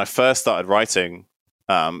 when I first started writing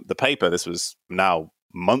the paper, this was now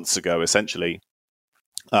months ago, essentially.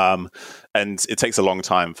 And it takes a long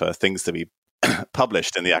time for things to be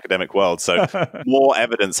published in the academic world. So more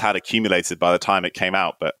evidence had accumulated by the time it came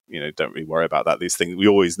out, but don't really worry about that. These things, we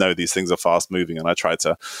always know these things are fast moving, and I tried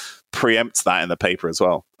to preempt that in the paper as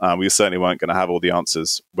well. We certainly weren't going to have all the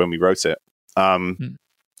answers when we wrote it, and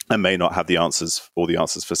may not have all the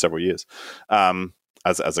answers for several years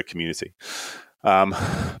as a community.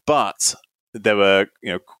 But there were,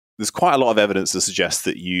 there's quite a lot of evidence to suggest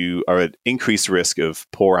that you are at increased risk of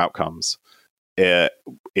poor outcomes if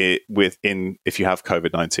you have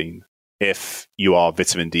COVID-19, if you are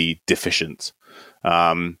vitamin D deficient,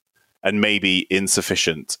 and maybe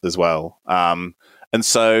insufficient as well. And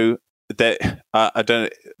so I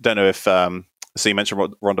don't know if so you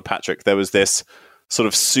mentioned Rhonda Patrick. There was this sort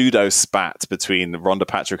of pseudo spat between Rhonda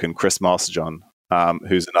Patrick and Chris Masterjohn,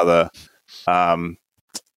 who's another.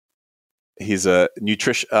 He's a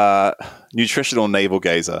nutritional navel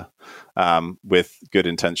gazer with good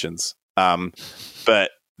intentions.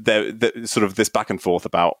 But there sort of this back and forth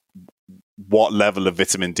about what level of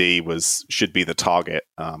vitamin D should be the target.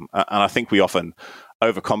 And I think we often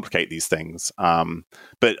overcomplicate these things.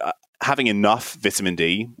 But having enough vitamin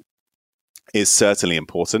D is certainly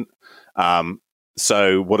important.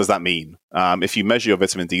 So what does that mean? If you measure your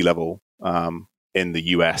vitamin D level in the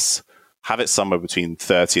US, have it somewhere between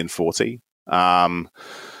 30 and 40.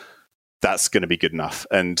 That's going to be good enough.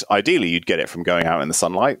 And ideally, you'd get it from going out in the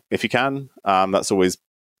sunlight if you can. That's always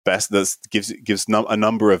best. That gives a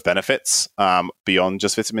number of benefits beyond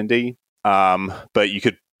just vitamin D. But you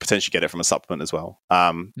could potentially get it from a supplement as well.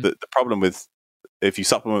 The problem with if you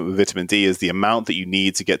supplement with vitamin D is the amount that you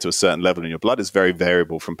need to get to a certain level in your blood is very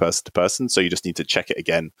variable from person to person. So you just need to check it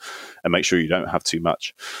again and make sure you don't have too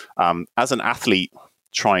much. As an athlete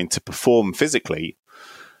trying to perform physically,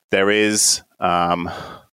 there is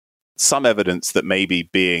some evidence that maybe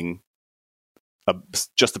being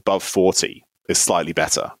just above 40 is slightly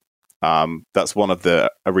better. That's one of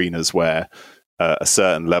the arenas where a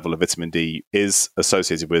certain level of vitamin D is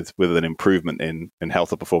associated with an improvement in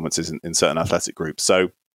health or performances in certain athletic groups. So,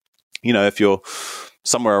 if you're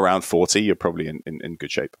somewhere around 40, you're probably in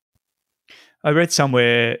good shape. I read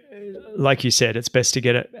somewhere, like you said, it's best to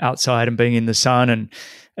get it outside and being in the sun.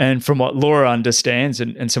 And from what Laura understands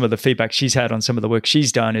and some of the feedback she's had on some of the work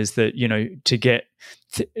she's done is that,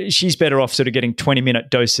 she's better off sort of getting 20-minute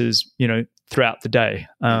doses, throughout the day.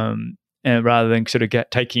 And rather than sort of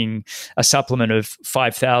taking a supplement of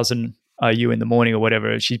 5,000 IU in the morning or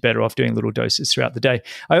whatever, she's better off doing little doses throughout the day.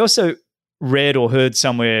 I also read or heard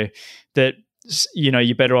somewhere that,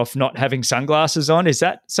 you're better off not having sunglasses on. Is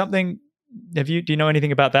that something, do you know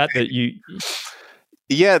anything about that you?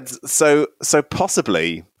 Yeah, so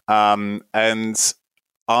possibly. And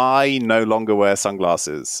I no longer wear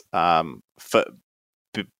sunglasses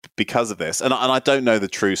because of this. And I don't know the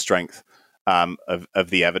true strength of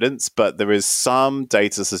the evidence, but there is some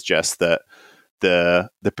data to suggest that the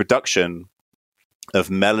production of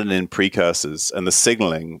melanin precursors and the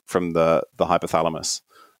signaling from the hypothalamus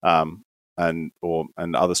and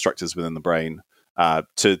other structures within the brain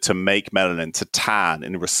to make melanin to tan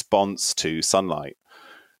in response to sunlight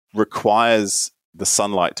requires the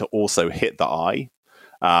sunlight to also hit the eye.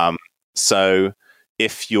 So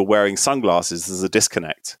if you're wearing sunglasses, there's a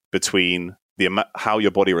disconnect between how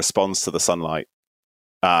your body responds to the sunlight,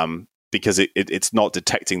 because it's not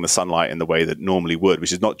detecting the sunlight in the way that normally would,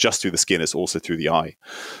 which is not just through the skin, it's also through the eye.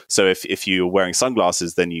 So if you're wearing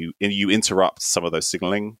sunglasses, then you interrupt some of those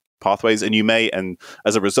signaling pathways, and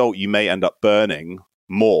as a result, you may end up burning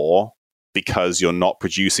more because you're not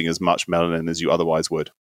producing as much melanin as you otherwise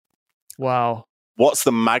would. Wow. What's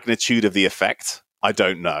the magnitude of the effect? I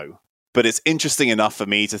don't know. But it's interesting enough for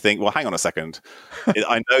me to think, well, hang on a second.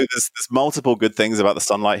 I know there's multiple good things about the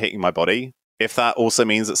sunlight hitting my body. If that also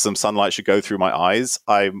means that some sunlight should go through my eyes,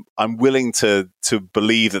 I'm willing to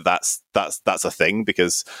believe that's a thing,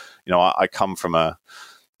 because I come from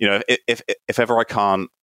if ever I can't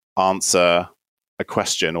answer a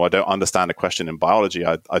question or I don't understand a question in biology,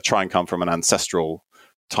 I try and come from an ancestral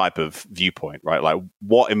type of viewpoint, right? Like,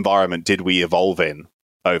 what environment did we evolve in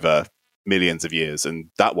over millions of years? And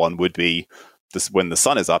that one would be this: when the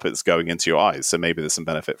sun is up, it's going into your eyes. So maybe there's some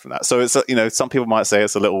benefit from that. So it's some people might say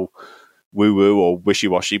it's a little woo-woo or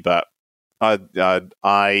wishy-washy, but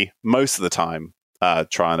I most of the time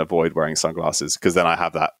try and avoid wearing sunglasses, because then I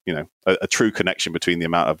have that a true connection between the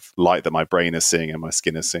amount of light that my brain is seeing and my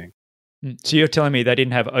skin is seeing. So you're telling me they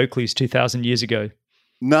didn't have Oakleys 2,000 years ago?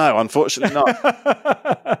 No, unfortunately not.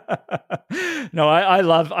 No,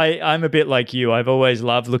 I'm a bit like you. I've always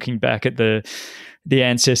loved looking back at the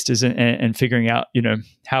ancestors and figuring out,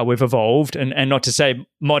 how we've evolved, and not to say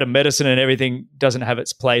modern medicine and everything doesn't have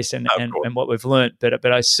its place and what we've learned,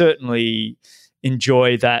 but I certainly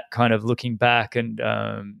enjoy that kind of looking back. And,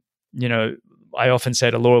 I often say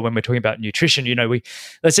to Laura when we're talking about nutrition,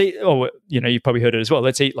 let's eat, you've probably heard it as well.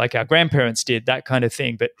 Let's eat like our grandparents did, that kind of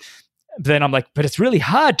thing. But then I'm like, but it's really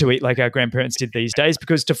hard to eat like our grandparents did these days,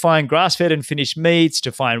 because to find grass-fed and finished meats,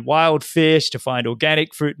 to find wild fish, to find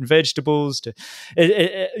organic fruit and vegetables,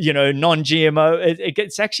 non-GMO,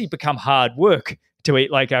 it's actually become hard work to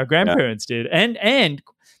eat like our grandparents did, and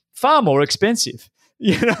far more expensive.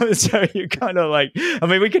 So you're kind of like,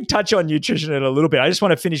 we can touch on nutrition in a little bit. I just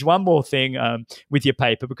want to finish one more thing with your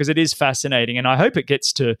paper, because it is fascinating, and I hope it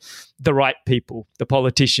gets to the right people, the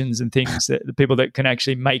politicians and things, the people that can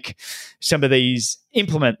actually make some of these,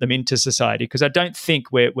 implement them into society, because I don't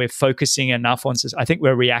think we're focusing enough on this. I think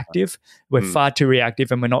we're reactive. We're far too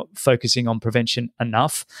reactive, and we're not focusing on prevention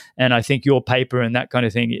enough. And I think your paper and that kind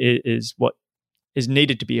of thing is what is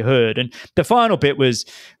needed to be heard. And the final bit was,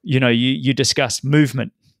 you discussed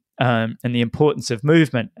movement and the importance of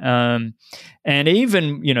movement. And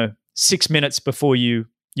even, 6 minutes before you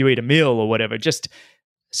eat a meal or whatever, just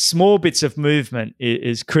small bits of movement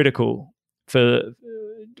is critical for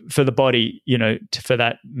for the body, for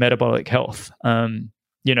that metabolic health. Tell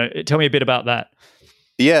me a bit about that.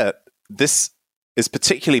 Yeah, this is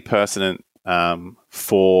particularly pertinent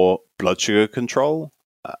for blood sugar control.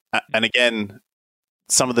 And again,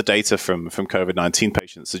 some of the data from COVID-19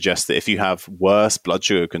 patients suggests that if you have worse blood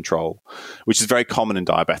sugar control, which is very common in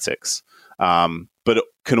diabetics, but it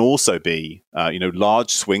can also be,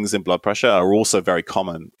 large swings in blood pressure are also very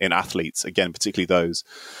common in athletes, again, particularly those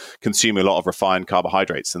consuming a lot of refined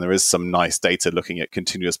carbohydrates. And there is some nice data looking at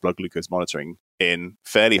continuous blood glucose monitoring in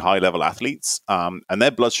fairly high-level athletes. And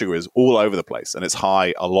their blood sugar is all over the place, and it's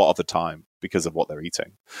high a lot of the time because of what they're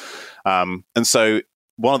eating. And so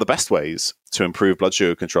one of the best ways to improve blood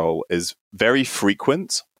sugar control is very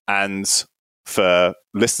frequent and, for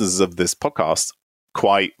listeners of this podcast,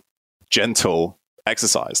 quite gentle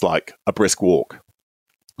exercise, like a brisk walk.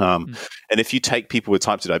 And if you take people with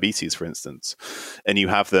type 2 diabetes, for instance, and you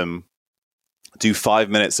have them do 5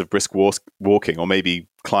 minutes of brisk walking, or maybe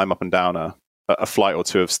climb up and down a flight or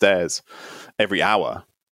two of stairs every hour,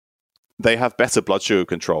 they have better blood sugar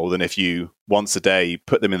control than if you once a day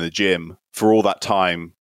put them in the gym for all that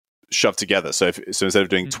time shoved together. So instead of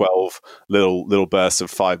doing 12 little bursts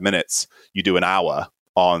of 5 minutes, you do an hour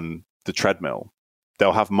on the treadmill.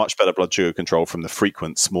 They'll have much better blood sugar control from the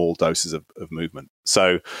frequent small doses of movement.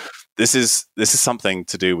 So this is something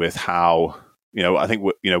to do with how, I think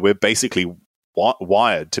we're basically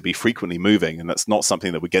wired to be frequently moving, and that's not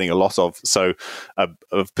something that we're getting a lot of. So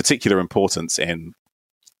of particular importance in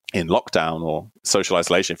lockdown or social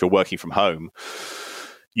isolation, if you're working from home,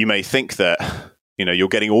 you may think that you're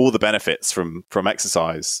getting all the benefits from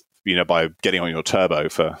exercise, by getting on your turbo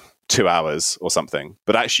for 2 hours or something,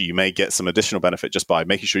 but actually you may get some additional benefit just by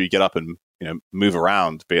making sure you get up and move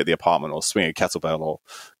around, be it the apartment, or swing a kettlebell, or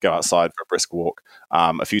go outside for a brisk walk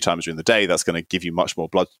a few times during the day. That's going to give you much more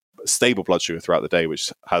stable blood sugar throughout the day,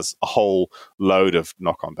 which has a whole load of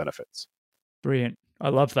knock-on benefits. Brilliant. I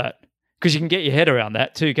love that. Because you can get your head around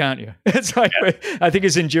that too, can't you? It's like, I think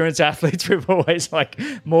as endurance athletes, we've always like,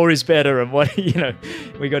 more is better, and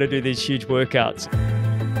we got to do these huge workouts.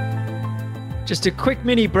 Just a quick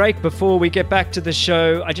mini break before we get back to the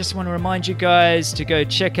show. I just want to remind you guys to go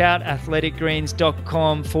check out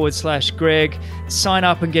athleticgreens.com/Greg. Sign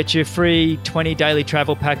up and get your free 20 daily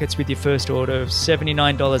travel packets with your first order of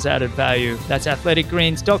 $79 added value. That's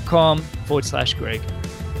athleticgreens.com/Greg.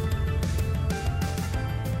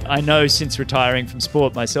 I know since retiring from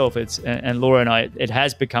sport myself, and Laura and I, it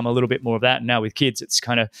has become a little bit more of that. Now with kids, it's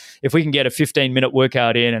kind of, if we can get a 15-minute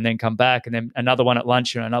workout in and then come back and then another one at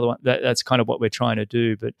lunch and another one, that's kind of what we're trying to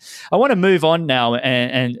do. But I want to move on now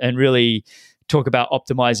and really talk about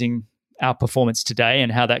optimizing our performance today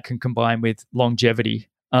and how that can combine with longevity.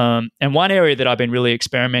 And one area that I've been really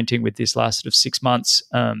experimenting with this last sort of 6 months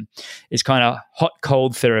is kind of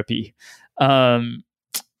hot-cold therapy.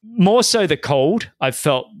 More so the cold, I've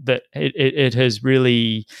felt that it has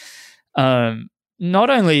really, not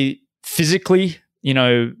only physically,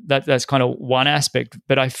 that's kind of one aspect,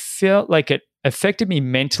 but I felt like it affected me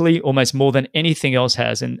mentally almost more than anything else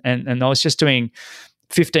has. And I was just doing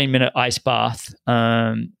 15-minute ice bath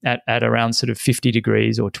at around sort of 50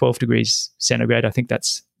 degrees or 12 degrees centigrade. I think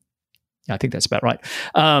that's about right.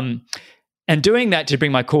 And doing that to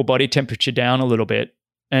bring my core body temperature down a little bit.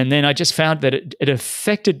 And then I just found that it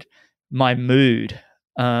affected my mood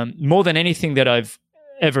more than anything that I've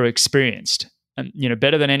ever experienced. And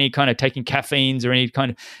better than any kind of taking caffeines or any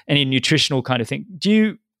nutritional kind of thing.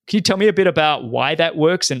 Can you tell me a bit about why that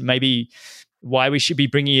works and maybe why we should be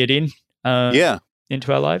bringing it in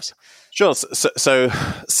into our lives? Sure. So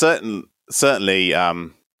certainly a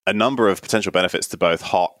number of potential benefits to both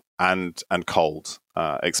hot and cold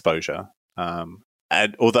exposure.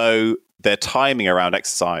 And although their timing around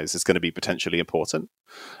exercise is going to be potentially important.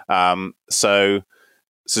 So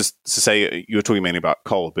say you're talking mainly about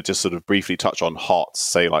cold, but just sort of briefly touch on hot,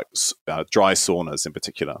 say like dry saunas in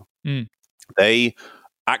particular. They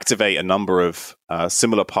activate a number of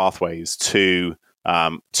similar pathways to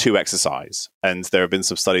exercise. And there have been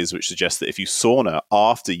some studies which suggest that if you sauna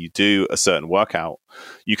after you do a certain workout,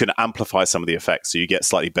 you can amplify some of the effects. So you get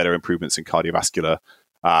slightly better improvements in cardiovascular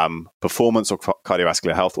performance or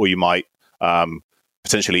cardiovascular health, or you might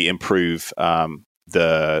potentially improve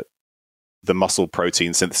the muscle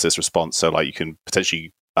protein synthesis response. So like you can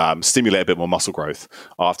potentially stimulate a bit more muscle growth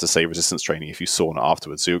after, say, resistance training if you sauna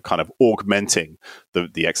afterwards. So you're kind of augmenting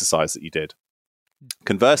the exercise that you did.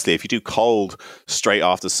 Conversely, if you do cold straight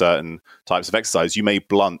after certain types of exercise, you may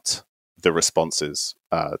blunt the responses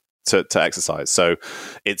to exercise. So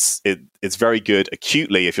it's very good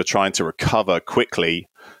acutely if you're trying to recover quickly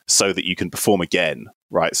so that you can perform again.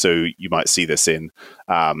 right? So you might see this in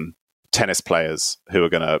tennis players who are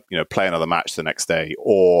going to play another match the next day,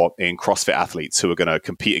 or in CrossFit athletes who are going to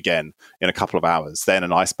compete again in a couple of hours. Then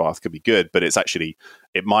an ice bath could be good, but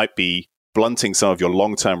it might be blunting some of your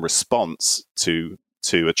long-term response to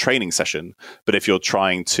a training session. But if you're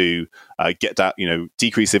trying to get that,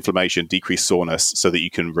 decrease inflammation, decrease soreness, so that you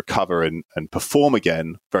can recover and perform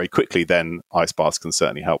again very quickly, then ice baths can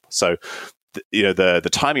certainly help. So the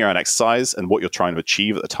timing around exercise and what you're trying to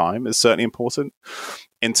achieve at the time is certainly important.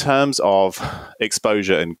 In terms of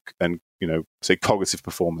exposure and say cognitive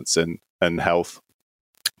performance and health,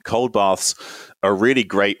 cold baths are a really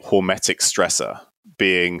great hormetic stressor,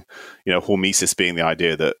 being, hormesis being the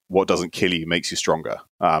idea that what doesn't kill you makes you stronger.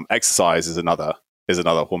 Exercise is another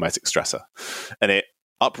hormetic stressor, and it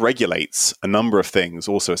upregulates a number of things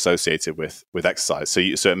also associated with exercise.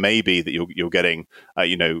 So it may be that you're getting,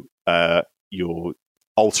 you're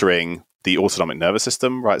altering the autonomic nervous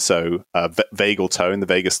system, right? So vagal tone, the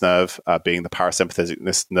vagus nerve, being the parasympathetic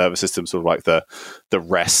nervous system, sort of like the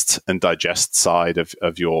rest and digest side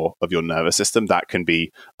of your nervous system, that can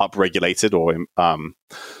be upregulated, or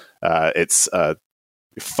its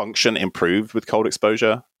function improved with cold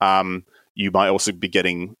exposure. You might also be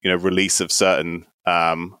getting release of certain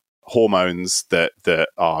hormones that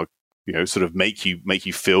are sort of make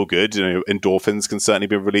you feel good. Endorphins can certainly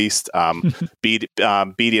be released.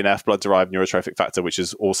 BDNF, blood-derived neurotrophic factor, which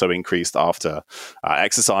is also increased after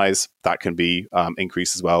exercise, that can be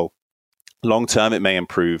increased as well. Long term, it may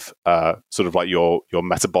improve sort of like your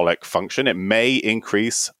metabolic function. It may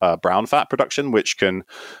increase brown fat production, which can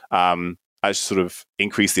actually sort of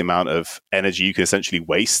increase the amount of energy you can essentially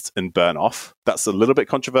waste and burn off. That's a little bit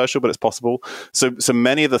controversial, but it's possible. So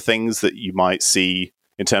many of the things that you might see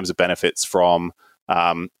in terms of benefits from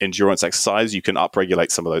endurance exercise, you can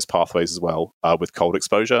upregulate some of those pathways as well with cold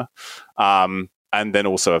exposure, and then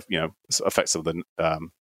also effects of the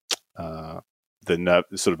nerve,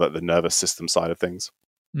 sort of like the nervous system side of things.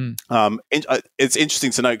 It's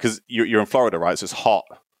interesting to note because you're in Florida, right? So it's hot.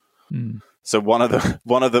 So one of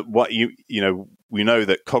the what we know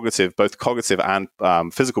that both cognitive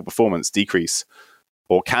and physical performance decrease,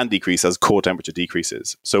 or can decrease, as core temperature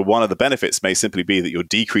decreases. So one of the benefits may simply be that you're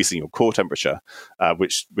decreasing your core temperature,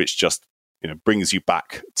 which just brings you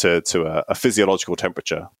back to a physiological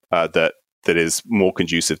temperature that is more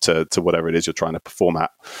conducive to whatever it is you're trying to perform at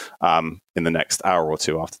in the next hour or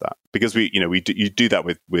two after that. Because you do that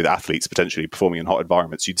with athletes potentially performing in hot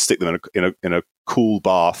environments. You'd stick them in a cool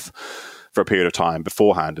bath for a period of time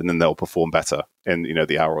beforehand, and then they'll perform better in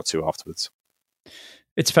the hour or two afterwards.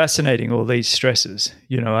 It's fascinating, all these stresses.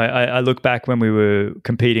 I look back when we were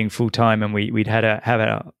competing full time, and we'd have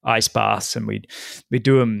our ice baths, and we'd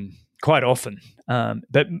do them quite often.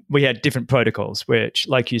 But we had different protocols, which,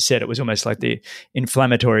 like you said, it was almost like the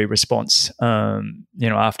inflammatory response,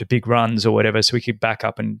 after big runs or whatever, so we could back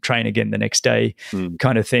up and train again the next day,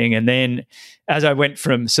 kind of thing. And then as I went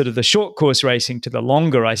from sort of the short course racing to the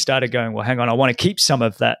longer, I started going, well, hang on, I want to keep some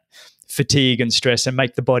of that fatigue and stress and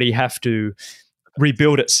make the body have to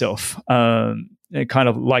rebuild itself, kind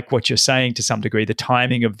of like what you're saying to some degree, the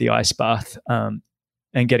timing of the ice bath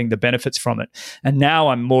and getting the benefits from it. And now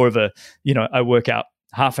I'm more of I work out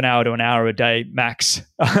half an hour to an hour a day max,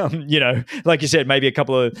 like you said, maybe a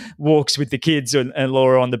couple of walks with the kids and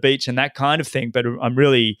Laura on the beach and that kind of thing. But I'm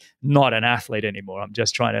really not an athlete anymore. I'm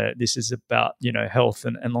just this is about, health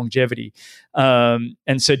and longevity. And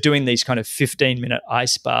so doing these kind of 15-minute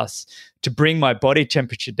ice baths to bring my body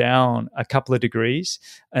temperature down a couple of degrees.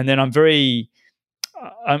 And then I'm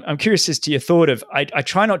curious as to your thought of, I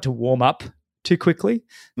try not to warm up too quickly.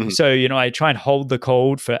 So, I try and hold the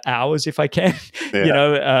cold for hours if I can.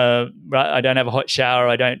 Yeah. I don't have a hot shower.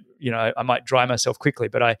 I don't, I might dry myself quickly,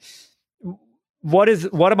 but what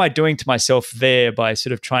am I doing to myself there by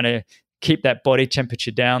sort of trying to keep that body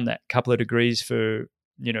temperature down that couple of degrees for,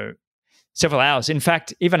 several hours? In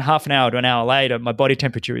fact, even half an hour to an hour later, my body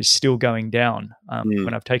temperature is still going down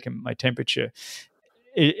when I've taken my temperature.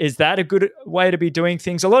 Is that a good way to be doing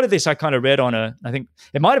things? A lot of this I kind of read on I think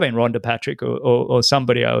it might have been Rhonda Patrick or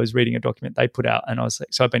somebody. I was reading a document they put out, and I was like,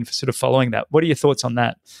 so I've been sort of following that. What are your thoughts on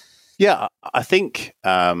that? Yeah, I think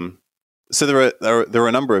so. There are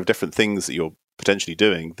a number of different things that you're potentially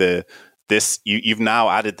doing. You've now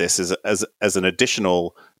added this as an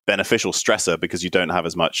additional beneficial stressor because you're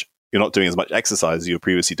not doing as much exercise as you were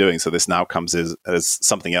previously doing. So this now comes as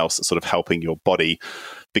something else that's sort of helping your body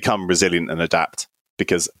become resilient and adapt,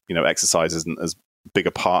 because exercise isn't as big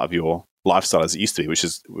a part of your lifestyle as it used to be, which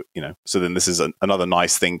is so then this is another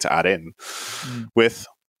nice thing to add in with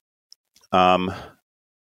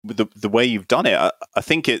the way you've done it, I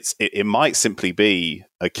think it might simply be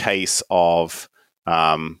a case of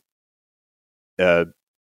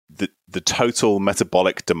the total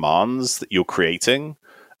metabolic demands that you're creating,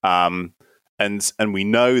 and we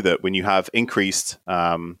know that when you have increased,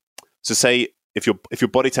 so say if your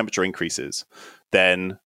body temperature increases,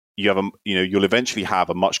 then you'll eventually have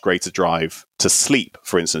a much greater drive to sleep.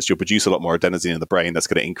 For instance, you'll produce a lot more adenosine in the brain. That's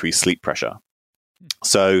going to increase sleep pressure.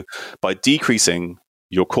 So by decreasing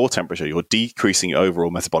your core temperature, you're decreasing your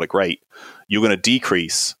overall metabolic rate. You're going to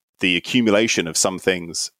decrease the accumulation of some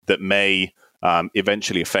things that may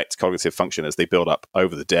eventually affect cognitive function as they build up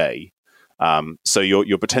over the day. So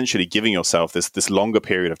you're potentially giving yourself this longer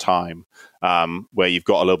period of time where you've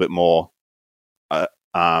got a little bit more,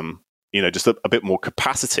 just a bit more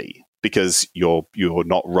capacity, because you're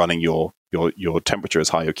not running your temperature as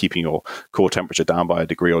high. You're keeping your core temperature down by a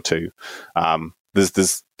degree or two.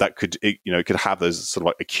 There's that could have those sort of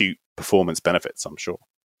like acute performance benefits, I'm sure.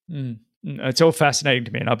 It's all fascinating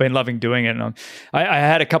to me, and I've been loving doing it. And I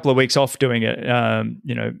had a couple of weeks off doing it,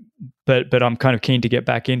 but I'm kind of keen to get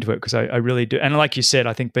back into it because I really do. And like you said,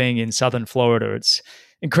 I think being in southern Florida, it's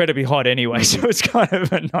incredibly hot anyway, so it's kind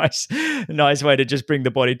of a nice way to just bring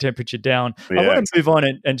the body temperature down. Yeah. I want to move on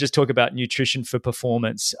and just talk about nutrition for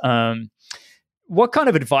performance. What kind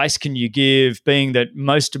of advice can you give, being that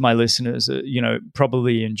most of my listeners are,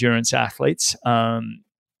 probably endurance athletes?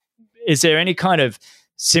 Is there any kind of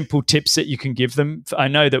simple tips that you can give them? I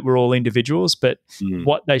know that we're all individuals, but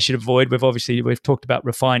what they should avoid. We've talked about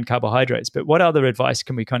refined carbohydrates, but what other advice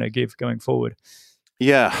can we kind of give going forward?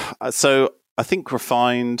 Yeah. So I think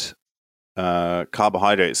refined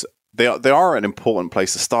carbohydrates, they are an important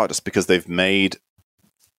place to start, just because they've made,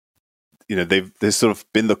 they've sort of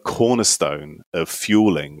been the cornerstone of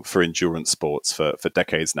fueling for endurance sports for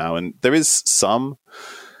decades now. And there is some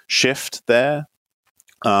shift there.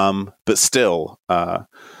 But still,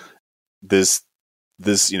 there's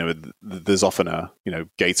often a,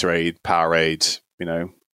 Gatorade, Powerade,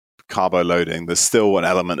 carbo loading. There's still an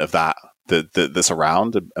element of that's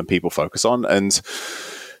around and people focus on. And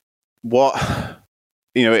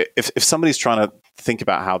if somebody's trying to think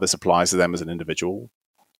about how this applies to them as an individual,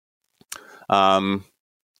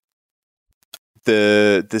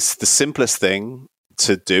 the simplest thing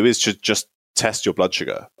to do is to just test your blood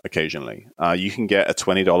sugar occasionally. You can get a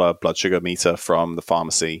 $20 blood sugar meter from the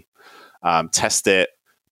pharmacy. Test it,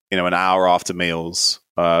 an hour after meals.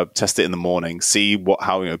 Test it in the morning. See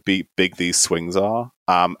how big these swings are.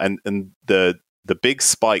 And the big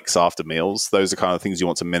spikes after meals, those are kind of things you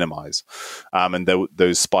want to minimize. And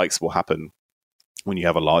those spikes will happen when you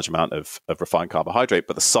have a large amount of refined carbohydrate,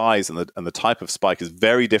 but the size and the type of spike is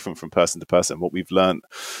very different from person to person. What we've learned,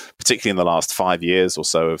 particularly in the last 5 years or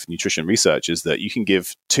so of nutrition research, is that you can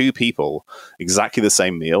give two people exactly the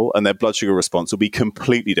same meal and their blood sugar response will be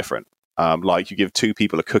completely different. Like you give two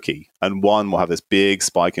people a cookie and one will have this big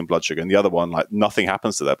spike in blood sugar and the other one, like nothing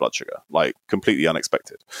happens to their blood sugar, like completely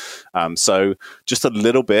unexpected. So just a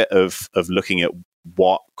little bit of looking at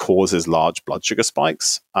what causes large blood sugar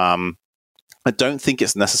spikes. I don't think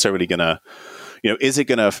it's necessarily going to, is it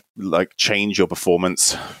going to like change your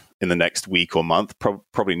performance in the next week or month?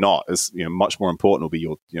 Probably not. As much more important will be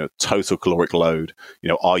your total caloric load.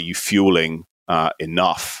 Are you fueling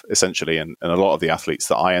enough, essentially? And a lot of the athletes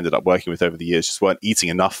that I ended up working with over the years just weren't eating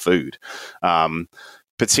enough food,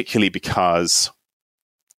 particularly because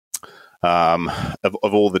of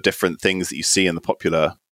all the different things that you see in the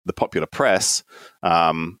popular press.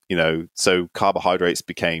 So carbohydrates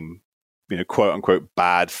became quote unquote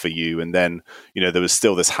bad for you, and then there was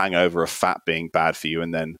still this hangover of fat being bad for you,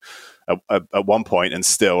 and then at one point, and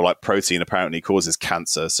still, like, protein apparently causes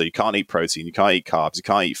cancer, so you can't eat protein, you can't eat carbs, you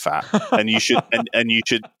can't eat fat, and you should and you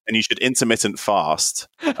should intermittent fast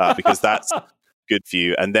because that's good for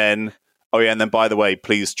you. And then and then by the way,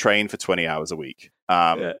 please train for 20 hours a week.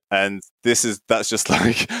 And that's just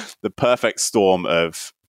like the perfect storm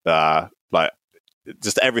of like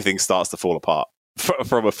just everything starts to fall apart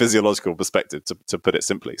from a physiological perspective, to put it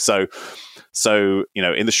simply. So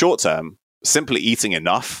in the short term, simply eating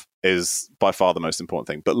enough is by far the most important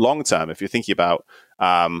thing. But long term, if you're thinking about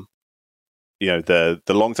the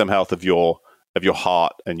long term health of your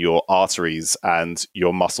heart and your arteries and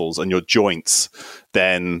your muscles and your joints,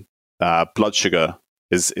 then blood sugar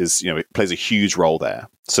is it plays a huge role there.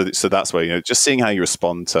 So that's where just seeing how you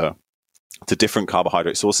respond to different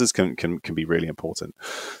carbohydrate sources can be really important.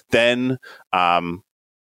 Then, I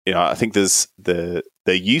think there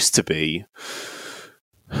used to be,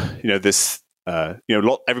 this,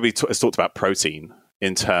 everybody has talked about protein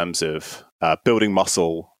in terms of building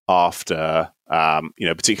muscle after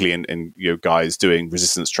particularly in guys doing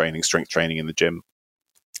resistance training, strength training in the gym.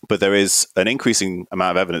 But there is an increasing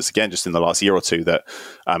amount of evidence, again, just in the last year or two, that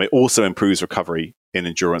it also improves recovery in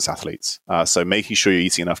endurance athletes. So making sure you're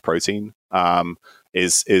eating enough protein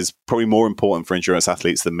is probably more important for endurance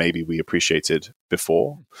athletes than maybe we appreciated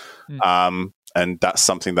before. And that's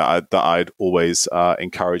something that I'd always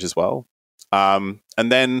encourage as well. And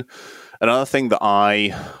then another thing that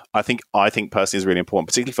I think personally is really important,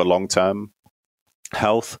 particularly for long-term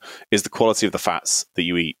health, is the quality of the fats that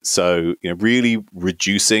you eat. So, really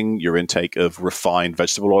reducing your intake of refined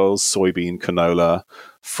vegetable oils, soybean, canola,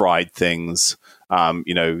 fried things.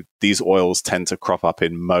 These oils tend to crop up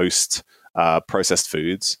in most processed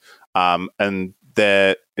foods, and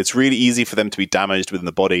it's really easy for them to be damaged within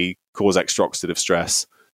the body, cause extra oxidative stress.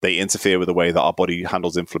 They interfere with the way that our body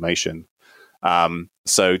handles inflammation.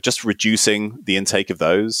 So just reducing the intake of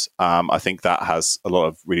those, I think that has a lot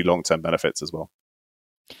of really long-term benefits as well.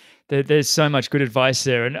 There's so much good advice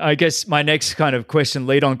there. And I guess my next kind of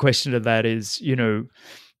lead-on question to that is,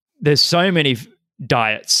 there's so many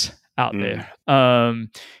diets out there,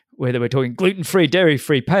 whether we're talking gluten-free,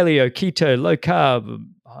 dairy-free, paleo, keto, low carb,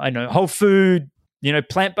 whole food,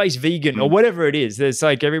 plant-based vegan, or whatever it is. There's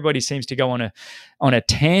everybody seems to go on a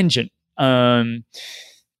tangent.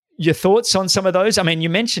 Your thoughts on some of those? I mean, you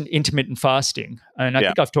mentioned intermittent fasting, and I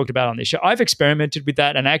think I've talked about it on this show. I've experimented with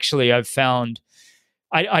that, and actually I've found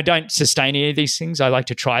I don't sustain any of these things. I like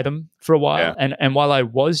to try them for a while. Yeah. And while I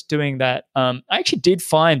was doing that, I actually did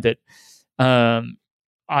find that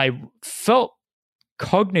I felt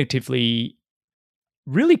cognitively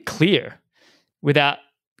really clear without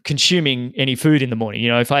consuming any food in the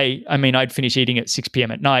morning. I'd finish eating at 6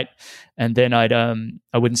 p.m. at night, and then I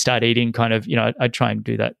wouldn't start eating I'd try and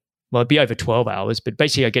do that. Well, it'd be over 12 hours, but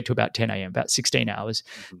basically I get to about 10 a.m., about 16 hours.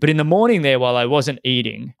 But in the morning there, while I wasn't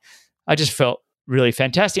eating, I just felt really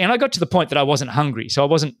fantastic. And I got to the point that I wasn't hungry. So I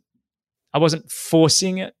wasn't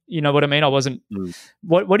forcing it. You know what I mean? I wasn't.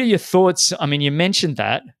 What are your thoughts? I mean, you mentioned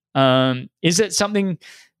that. Is it something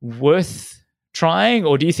worth trying,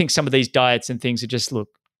 or do you think some of these diets and things are just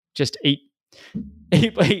eat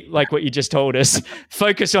like what you just told us,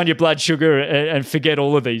 focus on your blood sugar and forget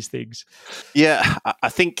all of these things? Yeah, I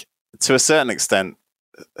think to a certain extent,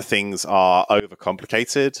 things are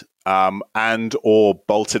overcomplicated and or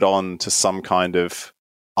bolted on to some kind of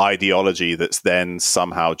ideology that's then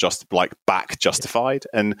somehow just back justified.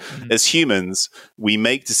 And as humans, we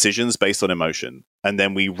make decisions based on emotion, and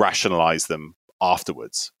then we rationalize them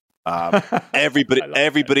afterwards.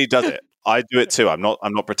 Everybody does it. I do it too. I'm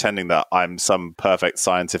not pretending that I'm some perfect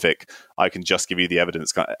scientific. I can just give you the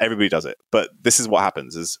evidence. Everybody does it. But this is what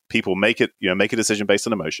happens: is people make a decision based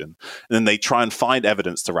on emotion, and then they try and find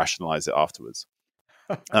evidence to rationalize it afterwards.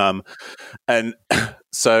 And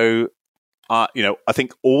so, I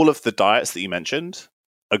think all of the diets that you mentioned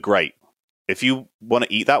are great. If you want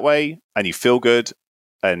to eat that way and you feel good,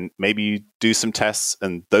 and maybe you do some tests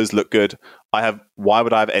and those look good, why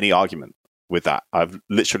would I have any argument with that? I've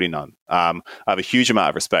literally none. I have a huge amount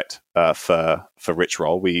of respect for Rich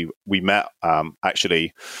Roll. We met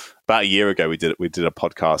actually about a year ago. We did a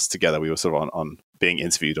podcast together. We were sort of on being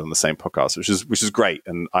interviewed on the same podcast, which is great.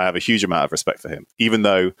 And I have a huge amount of respect for him, even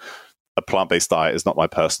though a plant-based diet is not my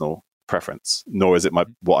personal preference, nor is it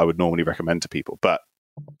what I would normally recommend to people. But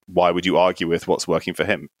why would you argue with what's working for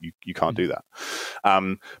him? You can't do that.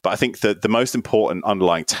 But I think that the most important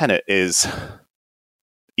underlying tenet is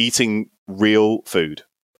eating real food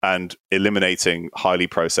and eliminating highly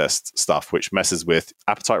processed stuff, which messes with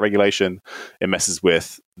appetite regulation. It messes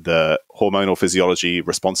with the hormonal physiology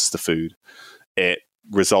responses to food. It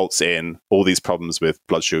results in all these problems with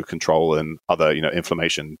blood sugar control and other,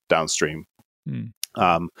 inflammation downstream.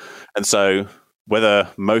 And so whether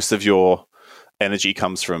most of your energy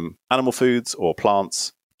comes from animal foods or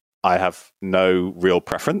plants, I have no real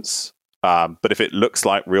preference. But if it looks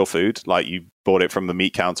like real food, like you bought it from the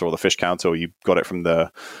meat counter or the fish counter, or you got it from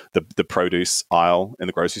the produce aisle in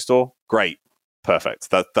the grocery store, great, perfect.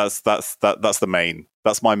 That's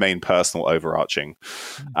my main personal overarching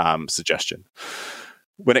suggestion.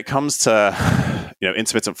 When it comes to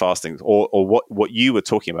intermittent fasting, or what you were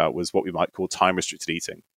talking about was what we might call time restricted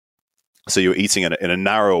eating. So you're eating in a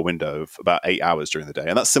narrower window of about 8 hours during the day,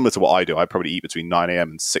 and that's similar to what I do. I probably eat between 9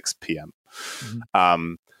 a.m. and 6 p.m.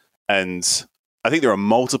 And I think there are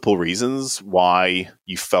multiple reasons why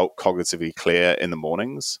you felt cognitively clear in the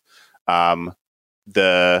mornings. You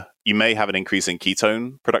may have an increase in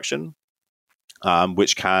ketone production.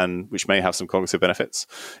 which may have some cognitive benefits.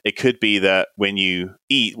 It could be that when you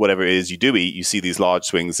eat whatever it is you do eat, you see these large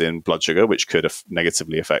swings in blood sugar, which could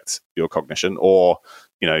negatively affect your cognition. Or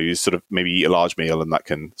you sort of maybe eat a large meal, and that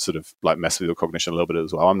can sort of like mess with your cognition a little bit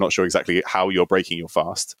as well. I'm not sure exactly how you're breaking your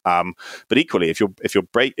fast, but equally,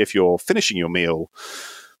 if you're finishing your meal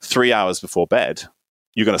 3 hours before bed,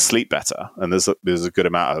 you're going to sleep better, and there's a good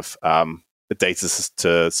amount of data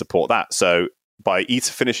to support that. So by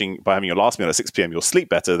having your last meal at 6 p.m., you'll sleep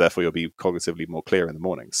better, therefore you'll be cognitively more clear in the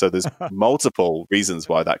morning. So there's multiple reasons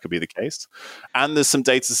why that could be the case. And there's some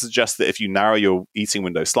data to suggest that if you narrow your eating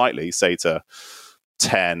window slightly, say to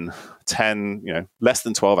 10, less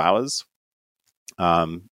than 12 hours,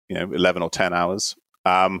 11 or 10 hours,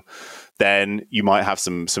 then you might have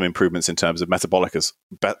some improvements in terms of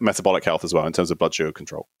metabolic health as well, in terms of blood sugar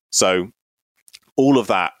control. So all of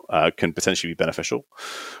that can potentially be beneficial.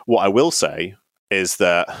 What I will say is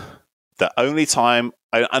that the only time,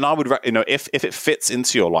 and I would, if it fits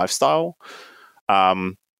into your lifestyle,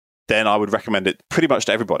 then I would recommend it pretty much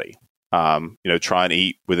to everybody. Try and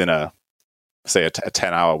eat within a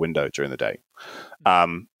 10-hour window during the day.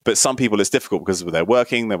 But some people it's difficult because they're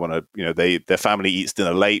working. They want to, their family eats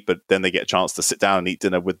dinner late, but then they get a chance to sit down and eat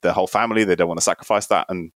dinner with their whole family. They don't want to sacrifice that,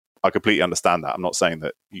 and I completely understand that. I'm not saying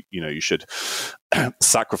that you should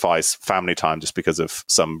sacrifice family time just because of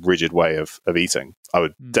some rigid way of eating. I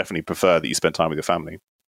would definitely prefer that you spend time with your family.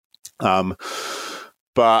 But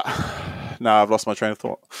now I've lost my train of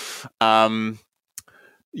thought.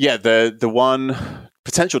 The one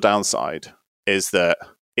potential downside is that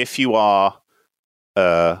if you are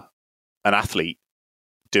an athlete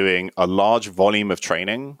doing a large volume of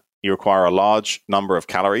training, you require a large number of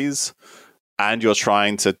calories, and you're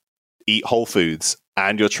trying to eat whole foods,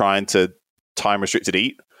 and you're trying to time restricted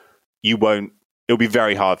eat, it'll be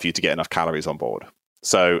very hard for you to get enough calories on board.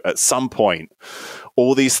 So at some point,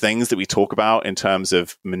 all these things that we talk about in terms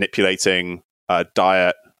of manipulating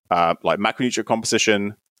diet, like macronutrient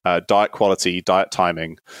composition, diet quality, diet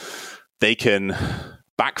timing, they can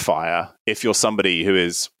backfire if you're somebody who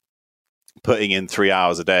is putting in 3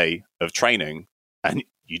 hours a day of training and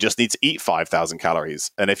you just need to eat 5,000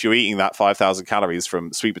 calories. And if you're eating that 5,000 calories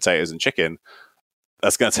from sweet potatoes and chicken,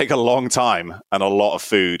 that's going to take a long time and a lot of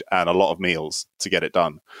food and a lot of meals to get it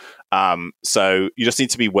done. So you just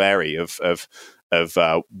need to be wary of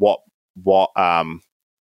what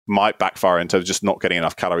might backfire in terms of just not getting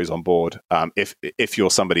enough calories on board. If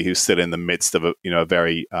you're somebody who's still in the midst of a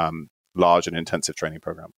very large and intensive training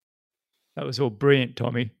program. That was all brilliant,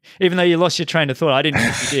 Tommy. Even though you lost your train of thought, I didn't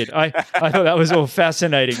think you did. I thought that was all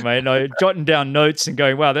fascinating, mate. And I jotting down notes and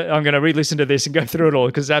going, wow, I'm going to re-listen to this and go through it all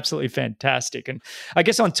because it's absolutely fantastic. And I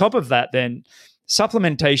guess on top of that, then,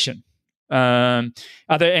 supplementation. Are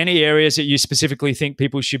there any areas that you specifically think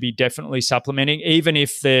people should be definitely supplementing, even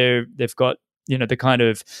if they've got the kind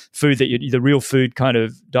of food the real food kind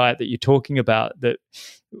of diet that you're talking about? That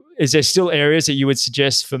is there still areas that you would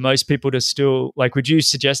suggest for most people to still, like, would you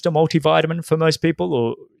suggest a multivitamin for most people,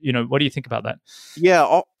 or what do you think about that?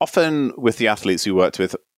 Yeah, often with the athletes we worked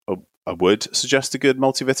with, I would suggest a good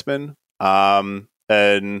multivitamin. I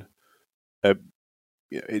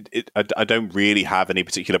don't really have any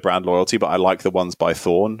particular brand loyalty, but I like the ones by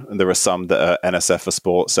Thorne, and there are some that are NSF for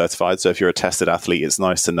Sport certified. So if you're a tested athlete, it's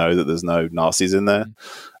nice to know that there's no nasties in there.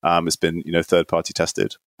 It's been third party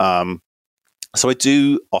tested. So I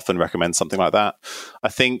do often recommend something like that. I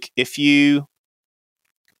think if you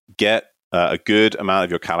get a good amount of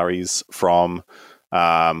your calories from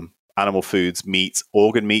animal foods, meat,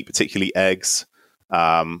 organ meat, particularly eggs,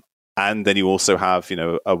 and then you also have,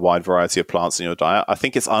 a wide variety of plants in your diet, I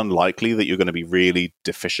think it's unlikely that you're going to be really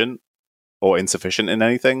deficient or insufficient in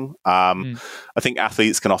anything. I think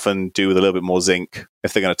athletes can often do with a little bit more zinc.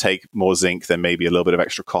 If they're going to take more zinc, then maybe a little bit of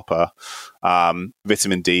extra copper.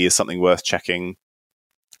 Vitamin D is something worth checking.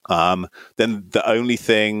 Then the only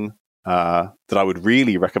thing that I would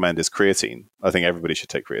really recommend is creatine. I think everybody should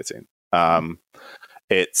take creatine.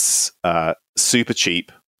 It's super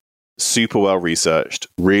cheap, super well researched,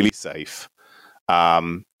 really safe.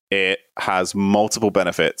 It has multiple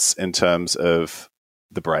benefits in terms of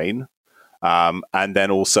the brain. And then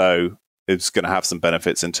also it's going to have some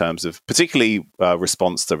benefits in terms of particularly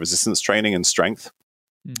response to resistance training and strength,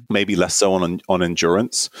 maybe less so on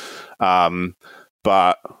endurance.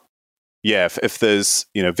 But yeah, if there's,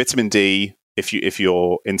 vitamin D, if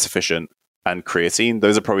you're insufficient, and creatine,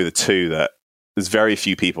 those are probably the two that there's very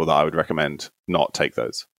few people that I would recommend not take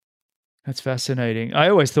those. That's fascinating. I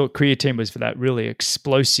always thought creatine was for that really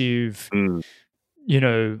explosive,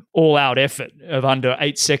 all out effort of under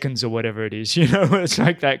 8 seconds or whatever it is. It's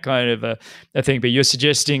like that kind of a thing. But you're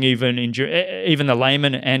suggesting even the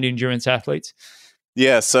layman and endurance athletes?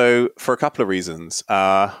 Yeah. So for a couple of reasons.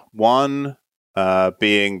 One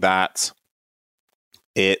being that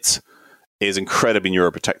it is incredibly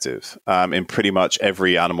neuroprotective. In pretty much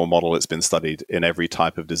every animal model it's been studied, in every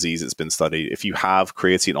type of disease it's been studied, if you have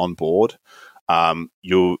creatine on board,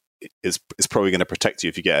 it's probably going to protect you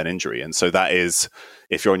if you get an injury. And so that is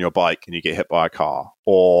if you're on your bike and you get hit by a car,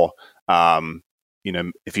 or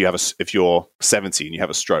if you're 70 and you have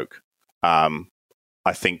a stroke,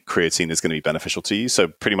 I think creatine is going to be beneficial to you. So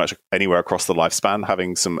pretty much anywhere across the lifespan,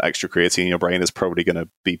 having some extra creatine in your brain is probably going to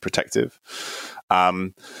be protective.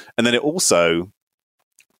 And then it also,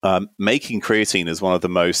 making creatine is one of the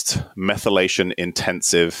most methylation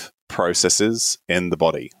intensive processes in the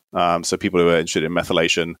body. So people who are interested in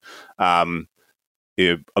methylation, a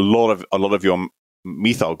lot of your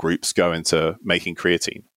methyl groups go into making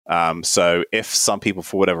creatine. So if some people,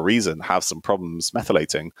 for whatever reason, have some problems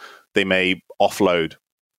methylating, they may offload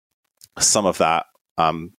some of that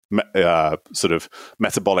sort of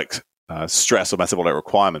metabolic stress or metabolic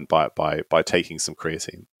requirement by taking some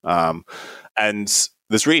creatine. And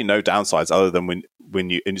there's really no downsides other than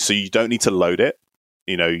so you don't need to load it.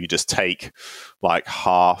 You just take like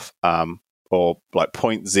half or like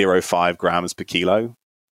 0.05 grams per kilo.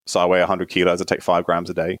 So I weigh 100 kilos. I take 5 grams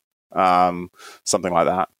a day, something like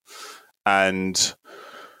that. And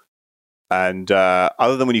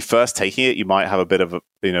other than when you first taking it, you might have a bit of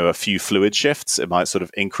a few fluid shifts. It might sort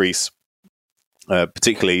of increase,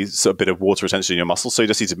 particularly a bit of water retention in your muscles. So you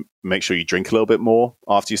just need to make sure you drink a little bit more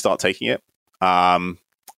after you start taking it.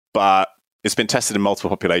 But it's been tested in multiple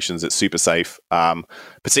populations. It's super safe,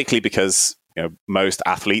 particularly because most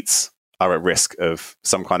athletes are at risk of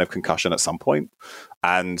some kind of concussion at some point,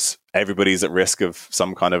 and everybody's at risk of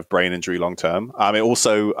some kind of brain injury long term. It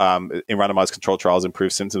also, in randomized controlled trials,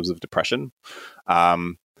 improves symptoms of depression.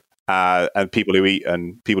 And people who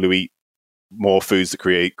eat more foods that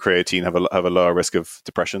create creatine have a lower risk of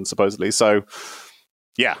depression, supposedly. So,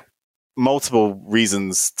 yeah, multiple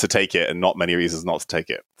reasons to take it and not many reasons not to take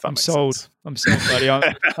it. I'm sold. I'm sold, buddy. I'm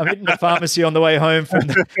hitting the pharmacy on the way home from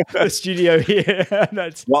the studio here.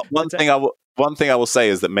 One thing I will say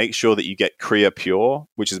is that make sure that you get Crea Pure,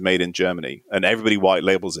 which is made in Germany, and everybody white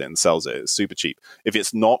labels it and sells it. It's super cheap. If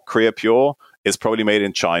it's not Crea Pure, it's probably made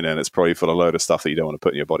in China and it's probably full of a load of stuff that you don't want to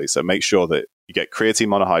put in your body. So make sure that you get creatine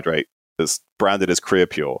monohydrate that's branded as Crea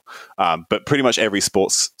Pure. But pretty much every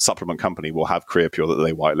sports supplement company will have Crea Pure that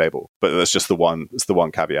they white label. But that's just the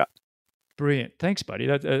one caveat. Brilliant. Thanks, buddy.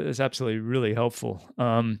 That is absolutely really helpful.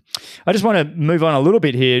 I just want to move on a little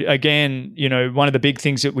bit here. Again, one of the big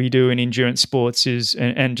things that we do in endurance sports is,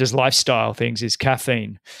 and just lifestyle things, is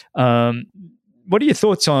caffeine. What are your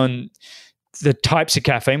thoughts on the types of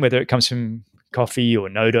caffeine, whether it comes from coffee or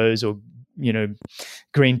no-dose or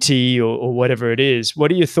green tea or whatever it is?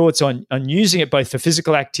 What are your thoughts on using it both for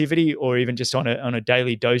physical activity or even just on a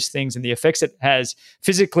daily dose things, and the effects it has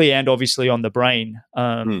physically and obviously on the brain?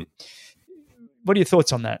 What are your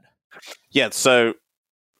thoughts on that? Yeah, so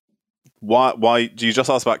why do you just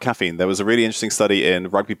ask about caffeine? There was a really interesting study in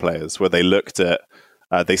rugby players where they looked at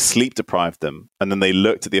they sleep deprived them, and then they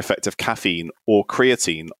looked at the effect of caffeine or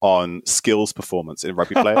creatine on skills performance in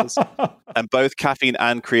rugby players. And both caffeine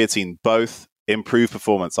and creatine both improve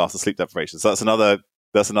performance after sleep deprivation. So that's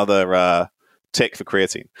another tick for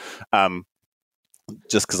creatine.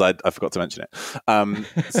 Just because I forgot to mention it.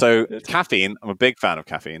 So caffeine, I'm a big fan of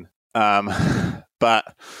caffeine.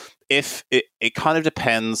 But if it kind of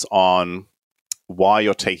depends on why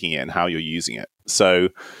you're taking it and how you're using it. So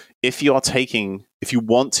if you want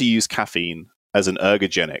to use caffeine as an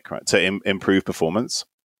ergogenic, right, to improve performance,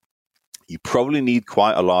 you probably need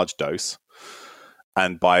quite a large dose.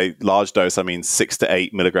 And by large dose, I mean 6 to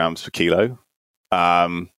 8 milligrams per kilo,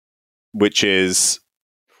 which is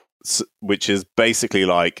basically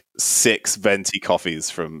like 6 venti coffees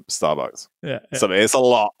from Starbucks. Yeah. So it's a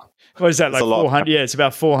lot. What is that, like 400? Yeah, it's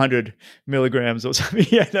about 400 milligrams or something.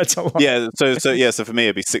 Yeah, that's a lot. Yeah, so for me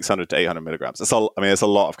it'd be 600 to 800 milligrams. It's a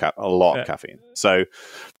lot of caffeine. So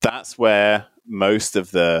that's where most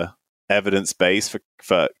of the evidence base for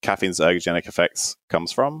caffeine's ergogenic effects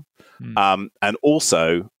comes from. And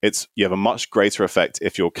also you have a much greater effect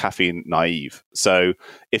if you're caffeine naive. So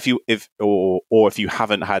if you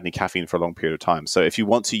haven't had any caffeine for a long period of time. So if you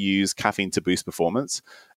want to use caffeine to boost performance,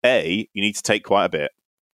 A, you need to take quite a bit,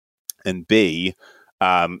 and B,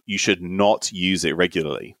 you should not use it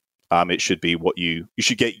regularly. It should be what you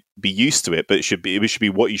should be used to it, but it should be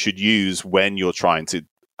what you should use when you're trying to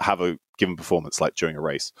have a given performance, like during a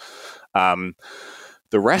race.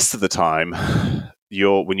 The rest of the time,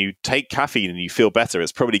 when you take caffeine and you feel better,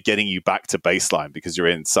 it's probably getting you back to baseline because you're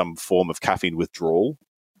in some form of caffeine withdrawal,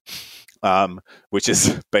 which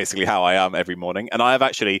is basically how I am every morning. And I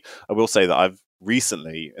will say that I've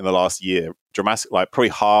recently, in the last year, probably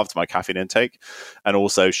halved my caffeine intake and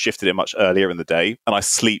also shifted it much earlier in the day, and I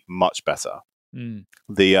sleep much better.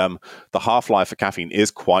 The half-life for caffeine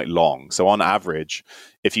is quite long. So on average,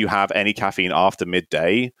 if you have any caffeine after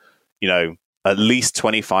midday, at least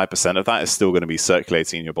 25% of that is still going to be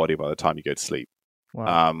circulating in your body by the time you go to sleep.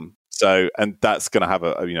 Wow. And that's going to have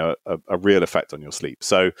a real effect on your sleep.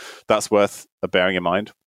 So that's worth bearing in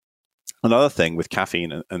mind. Another thing with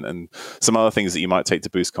caffeine and some other things that you might take to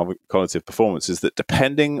boost cognitive performance is that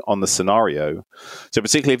depending on the scenario, so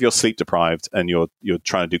particularly if you're sleep deprived and you're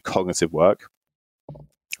trying to do cognitive work,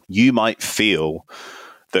 you might feel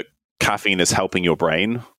that caffeine is helping your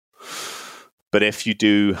brain. But if you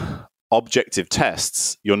do objective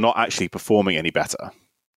tests, you're not actually performing any better.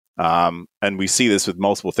 And we see this with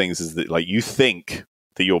multiple things, is that like you think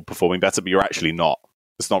that you're performing better, but you're actually not.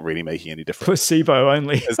 It's not really making any difference. Placebo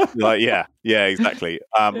only. It's like, yeah, exactly.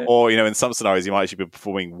 Or, in some scenarios, you might actually be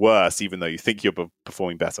performing worse, even though you think you're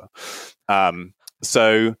performing better.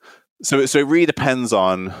 So it really depends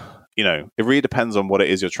on, what it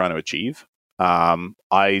is you're trying to achieve.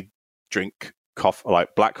 I drink coffee,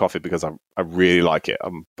 like black coffee, because I really like it.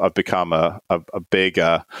 I've become a big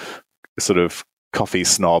sort of coffee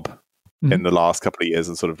snob in the last couple of years,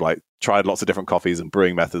 and sort of like tried lots of different coffees and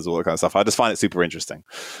brewing methods, all that kind of stuff. I just find it super interesting.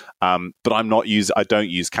 But I don't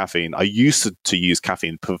use caffeine. I used to use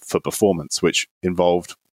caffeine for performance, which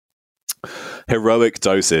involved heroic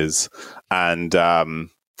doses and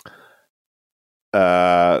sort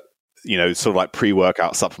of like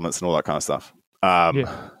pre-workout supplements and all that kind of stuff.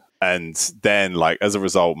 And then, like, as a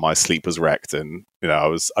result, my sleep was wrecked, and I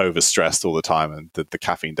was overstressed all the time, and the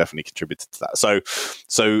caffeine definitely contributed to that.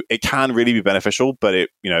 So it can really be beneficial, but if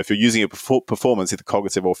you're using it for performance, either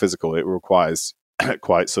cognitive or physical, it requires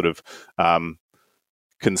quite sort of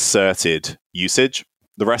concerted usage.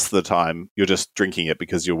 The rest of the time, you're just drinking it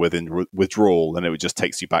because you're within withdrawal, and it just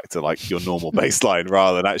takes you back to like your normal baseline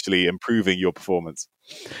rather than actually improving your performance.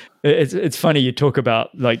 It's funny you talk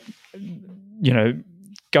about like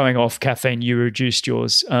going off caffeine. You reduced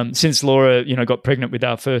yours since Laura got pregnant with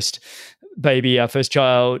our first baby, our first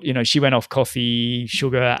child. She went off coffee,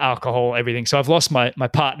 sugar, alcohol, everything. So I've lost my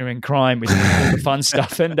partner in crime with all the fun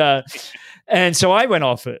stuff, and so I went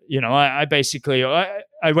off it. I basically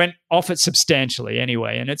I went off it substantially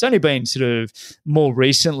anyway, and it's only been sort of more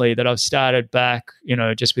recently that I've started back.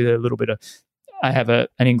 Just with a little bit of. I have an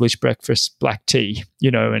English breakfast black tea,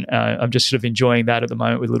 and I'm just sort of enjoying that at the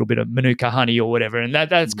moment with a little bit of Manuka honey or whatever, and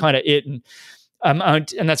that's kind of it.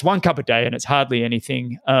 And that's 1 cup a day, and it's hardly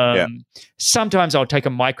anything. Sometimes I'll take a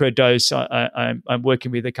micro dose. I'm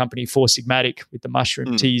working with a company, Four Sigmatic, with the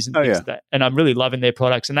mushroom teas and things like that, and I'm really loving their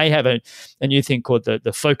products. And they have a new thing called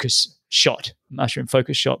the Focus Shot, mushroom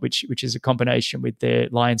focus shot, which is a combination with their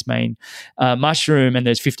lion's mane mushroom, and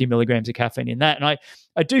there's 50 milligrams of caffeine in that. And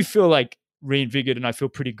I do feel like reinvigorated, and I feel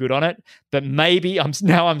pretty good on it, but maybe I'm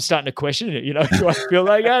starting to question it. Do I feel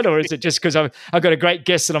like that, or is it just because I've got a great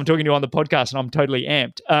guest that I'm talking to on the podcast and I'm totally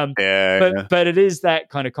amped? But it is that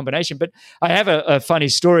kind of combination. But I have a funny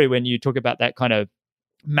story when you talk about that kind of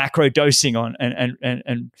macro dosing on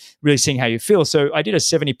and really seeing how you feel. So I did a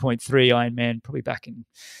 70.3 Ironman probably back in.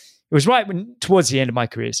 It was right towards the end of my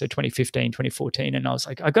career, so 2015, 2014, and I was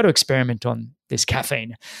like, I got to experiment on this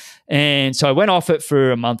caffeine. And so I went off it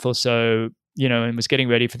for a month or so, and was getting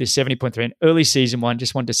ready for this 70.3, and early season one,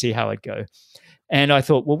 just wanted to see how I'd go. And I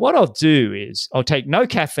thought, well, what I'll do is I'll take no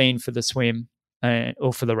caffeine for the swim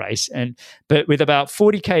or for the race, but with about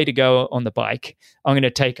 40K to go on the bike, I'm going to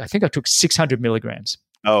take, I think I took 600 milligrams.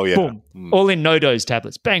 Oh, yeah. Boom. All in no-dose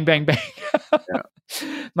tablets. Bang, bang, bang.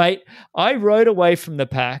 Mate, I rode away from the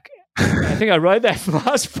pack. I think I rode that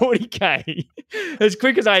last 40K as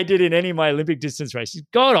quick as I did in any of my Olympic distance races.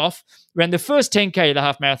 Got off, ran the first 10K of the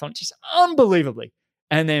half marathon, just unbelievably.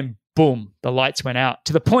 And then, boom, the lights went out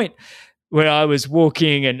to the point where I was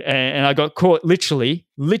walking and I got caught literally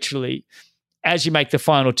as you make the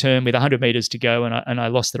final turn with 100 meters to go, and I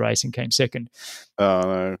lost the race and came second. Oh,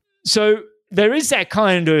 no. So there is that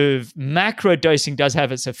kind of macro dosing does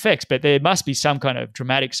have its effects, but there must be some kind of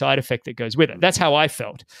dramatic side effect that goes with it. That's how I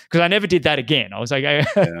felt, because I never did that again. I was like,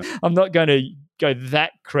 I'm not going to go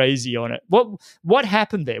that crazy on it. What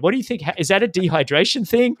happened there? What do you think? Is that a dehydration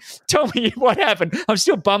thing? Tell me what happened. I'm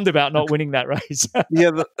still bummed about not winning that race.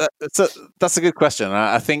 Yeah, that's a good question.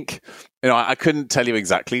 I think, I couldn't tell you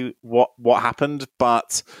exactly what happened,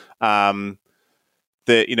 but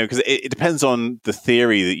because it depends on the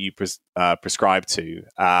theory that you prescribe to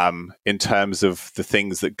in terms of the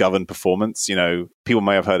things that govern performance. People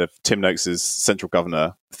may have heard of Tim Noakes's central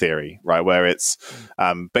governor theory, right, where it's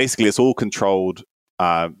basically it's all controlled.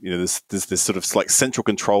 There's this sort of like central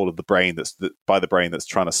control of the brain by the brain that's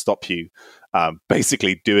trying to stop you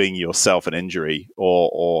basically doing yourself an injury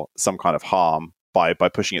or some kind of harm by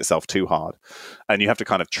pushing itself too hard, and you have to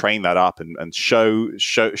kind of train that up and show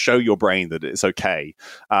your brain that it's okay.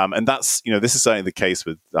 And that's this is certainly the case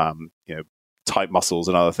with tight muscles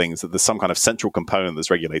and other things, that there's some kind of central component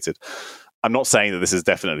that's regulated. I'm not saying that this is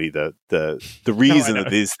definitely the reason that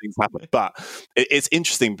these things happen, but it's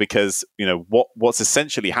interesting because what's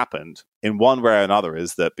essentially happened in one way or another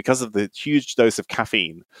is that because of the huge dose of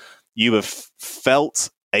caffeine, you have felt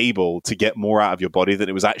able to get more out of your body than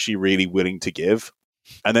it was actually really willing to give,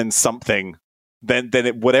 and then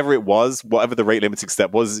whatever the rate limiting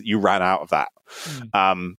step was, you ran out of that.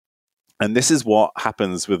 And this is what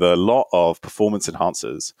happens with a lot of performance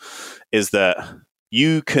enhancers, is that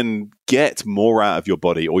you can get more out of your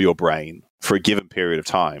body or your brain for a given period of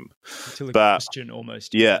time. Until exhaustion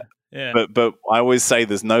almost. Yeah. But I always say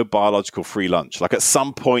there's no biological free lunch. Like at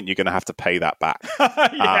some point, you're going to have to pay that back.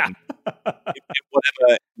 In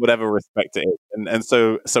whatever respect it is. And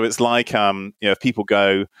so it's like, if people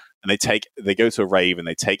go and they go to a rave and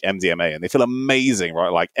they take MDMA and they feel amazing,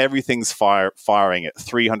 right? Like everything's firing at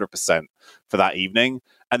 300% for that evening.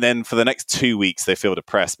 And then for the next 2 weeks, they feel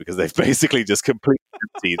depressed because they've basically just completely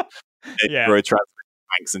emptied neurotransmitter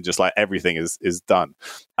banks and just like everything is done.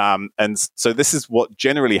 And so this is what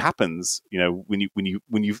generally happens, when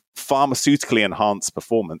you pharmaceutically enhance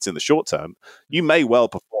performance in the short term, you may well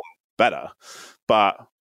perform better, but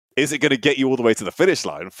is it going to get you all the way to the finish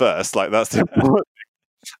line first? Like that's the important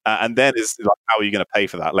thing. And then is like, how are you going to pay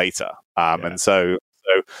for that later? And so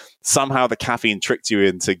somehow the caffeine tricked you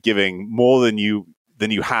into giving more than you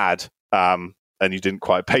had, and you didn't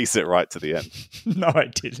quite pace it right to the end. No, I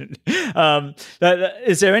didn't.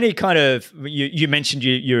 Is there any kind of, you mentioned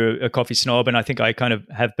you're a coffee snob, and I think I kind of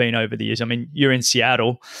have been over the years. I mean, you're in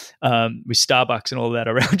Seattle with Starbucks and all that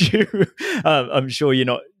around you. I'm sure you're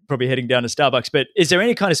not probably heading down to Starbucks, but is there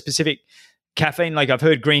any kind of specific caffeine? Like I've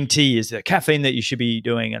heard green tea is the caffeine that you should be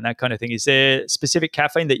doing and that kind of thing. Is there specific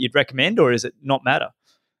caffeine that you'd recommend, or is it not matter?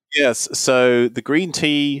 Yes. So the green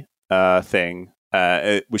tea thing,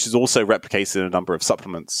 which is also replicated in a number of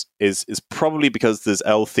supplements, is probably because there's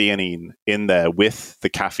L-theanine in there with the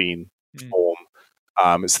caffeine form.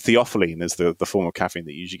 It's theophylline is the form of caffeine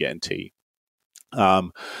that you usually get in tea.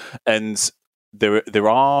 And there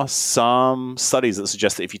are some studies that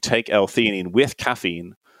suggest that if you take L-theanine with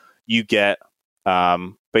caffeine, you get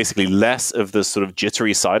basically less of the sort of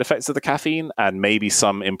jittery side effects of the caffeine, and maybe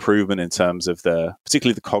some improvement in terms of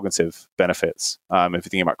particularly the cognitive benefits, if you're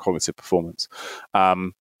thinking about cognitive performance.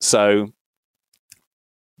 So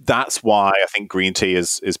that's why I think green tea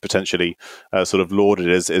is potentially sort of lauded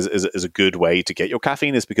as a good way to get your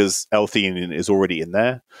caffeine, is because L-theanine is already in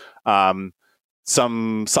there.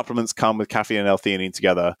 Some supplements come with caffeine and L-theanine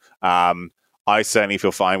together. I certainly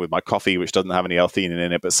feel fine with my coffee, which doesn't have any L-theanine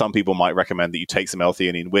in it, but some people might recommend that you take some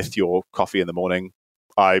L-theanine with your coffee in the morning.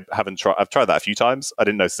 I've tried that a few times. I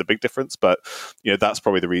didn't notice a big difference, but that's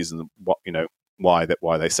probably the reason why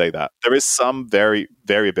they say that. There is some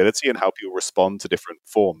variability in how people respond to different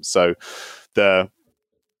forms. So the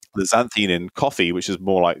xanthine in coffee, which is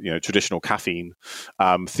more like traditional caffeine,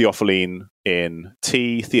 theophylline in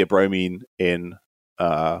tea, theobromine in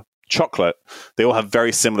chocolate, they all have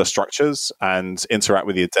very similar structures and interact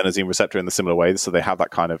with the adenosine receptor in the similar way, so they have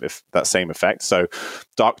that kind of that same effect. So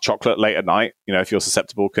dark chocolate late at night, if you're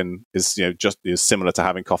susceptible, is similar to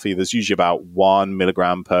having coffee. There's usually about 1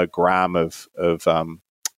 milligram per gram of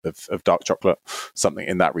dark chocolate, something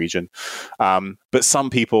in that region. But some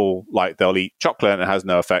people, like, they'll eat chocolate and it has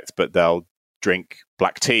no effect, but they'll drink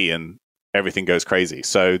black tea and everything goes crazy.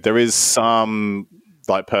 So there is some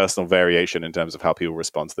like personal variation in terms of how people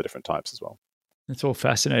respond to the different types as well. It's all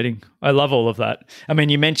fascinating. I love all of that. I mean,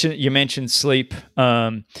 you mentioned sleep.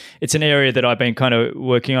 It's an area that I've been kind of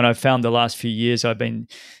working on. I've found the last few years I've been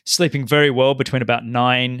sleeping very well between about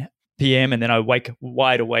 9 p.m. and then I wake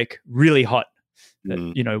wide awake, really hot at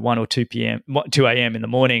 1 or 2 a.m. in the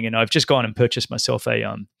morning. And I've just gone and purchased myself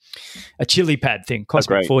a chili pad thing. Cost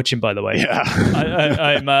me a fortune, by the way.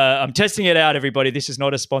 Yeah. I'm testing it out, everybody. This is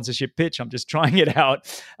not a sponsorship pitch. I'm just trying it out.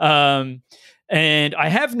 And I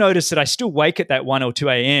have noticed that I still wake at that 1 or 2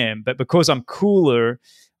 a.m., but because I'm cooler,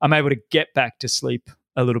 I'm able to get back to sleep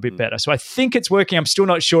a little bit better. So I think it's working. I'm still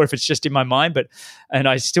not sure if it's just in my mind, and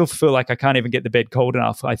I still feel like I can't even get the bed cold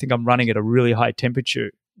enough. I think I'm running at a really high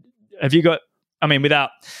temperature. Have you got I mean,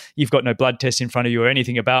 you've got no blood test in front of you or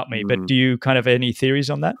anything about me, but do you kind of have any theories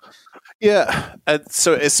on that? Yeah.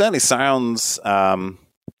 So it certainly sounds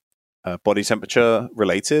body temperature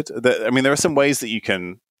related. I mean, there are some ways that you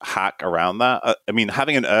can hack around that. I mean,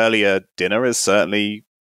 having an earlier dinner is certainly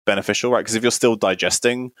beneficial, right? Because if you're still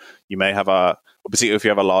digesting, you may have particularly if you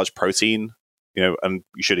have a large protein, and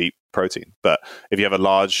you should eat protein. But if you have a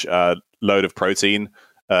large load of protein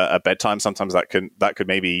at bedtime, sometimes that could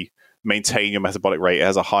maybe maintain your metabolic rate. It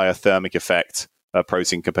has a higher thermic effect,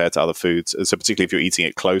 protein compared to other foods. So particularly if you're eating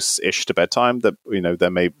it close-ish to bedtime, there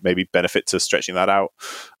may be benefit to stretching that out.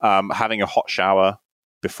 Having a hot shower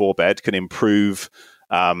before bed can improve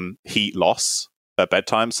heat loss at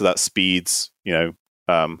bedtime. So that speeds,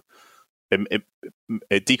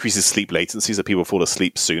 it decreases sleep latency, so people fall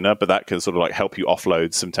asleep sooner, but that can sort of like help you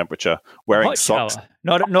offload some temperature. Wearing hot socks, shower,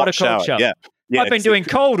 not a cold shower. Yeah, I've been doing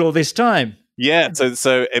cold all this time. Yeah,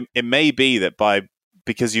 so it may be that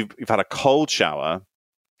because you've had a cold shower,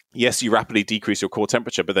 yes, you rapidly decrease your core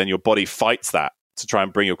temperature, but then your body fights that to try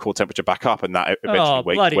and bring your core temperature back up, and that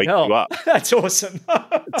eventually wakes you up. That's awesome.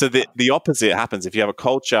 So the opposite happens if you have a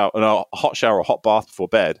cold shower, a hot shower or hot bath before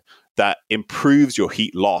bed. That improves your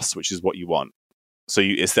heat loss, which is what you want. So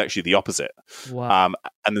it's actually the opposite. Wow.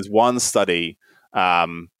 And there's one study,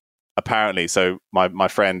 apparently. So my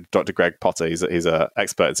friend Dr. Greg Potter, he's an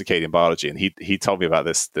expert in circadian biology, and he told me about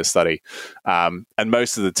this study. And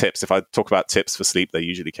most of the tips, if I talk about tips for sleep, they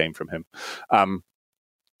usually came from him.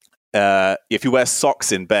 If you wear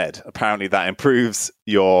socks in bed, apparently that improves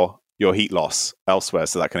your heat loss elsewhere,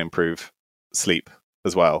 so that can improve sleep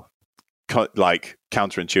as well, like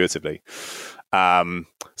counterintuitively.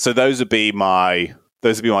 So those would be my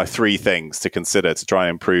three things to consider to try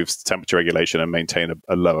and improve temperature regulation and maintain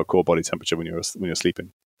a lower core body temperature when you're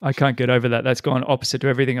sleeping. I can't get over that. That's gone opposite to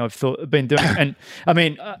everything I've been doing. And I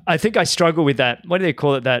mean, I think I struggle with that. What do they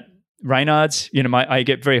call it? That Raynaud's. I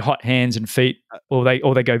get very hot hands and feet, or they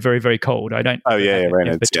go very, very cold. I don't. Oh yeah,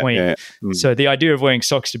 Raynaud's. Between. Yeah. So the idea of wearing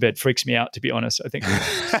socks to bed freaks me out, to be honest. I think.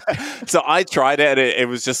 So I tried it, and it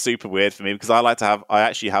was just super weird for me because I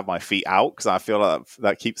actually have my feet out because I feel like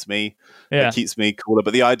that keeps me cooler.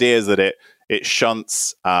 But the idea is that it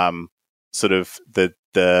shunts sort of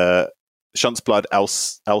the shunts blood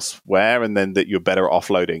elsewhere, and then that you're better at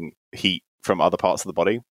offloading heat from other parts of the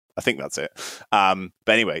body. I think that's it. But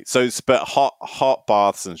anyway, but hot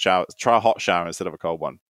baths and showers. Try a hot shower instead of a cold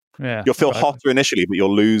one. Yeah, you'll feel hotter initially, but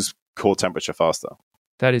you'll lose core temperature faster.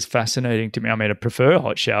 That is fascinating to me. I mean, I prefer a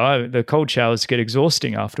hot shower. The cold showers get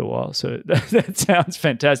exhausting after a while. So that sounds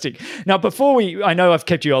fantastic. Now, I know I've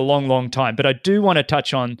kept you a long, long time, but I do want to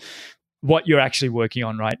touch on what you're actually working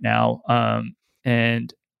on right now.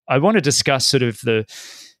 And I want to discuss sort of the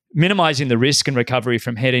minimizing the risk and recovery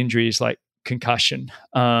from head injuries like concussion.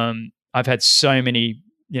 I've had so many,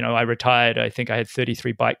 I retired. I think I had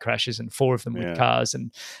 33 bike crashes and 4 of them with cars.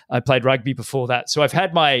 And I played rugby before that. So I've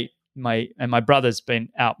had my brother's been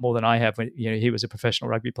out more than I have. He was a professional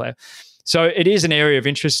rugby player. So it is an area of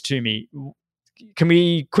interest to me. Can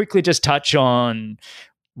we quickly just touch on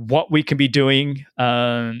what we can be doing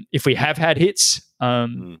if we have had hits,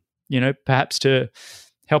 perhaps to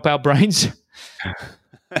help our brains?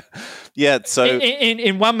 Yeah, so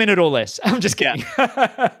in 1 minute or less. I'm just kidding.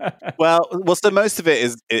 Yeah. well, so most of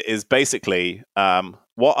it is basically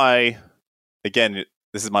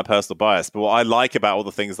this is my personal bias, but what I like about all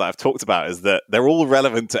the things that I've talked about is that they're all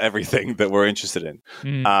relevant to everything that we're interested in.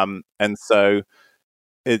 And so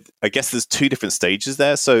I guess there's 2 different stages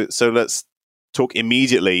there. So let's talk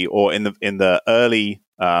immediately or in the early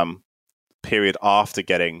period after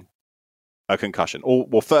getting a concussion.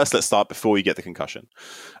 Well, first let's start before you get the concussion.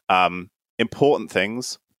 Important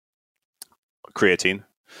things, creatine.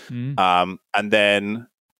 And then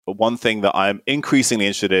one thing that I'm increasingly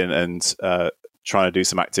interested in and trying to do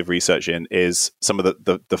some active research in is some of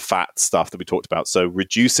the fat stuff that we talked about. So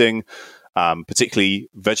reducing particularly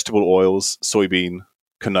vegetable oils, soybean,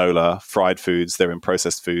 canola, fried foods, they're in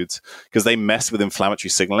processed foods because they mess with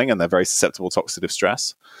inflammatory signaling and they're very susceptible to oxidative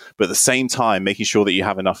stress. But at the same time, making sure that you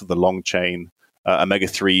have enough of the long chain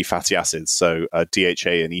omega-3 fatty acids, so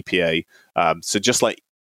DHA and EPA. So just like,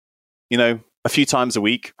 a few times a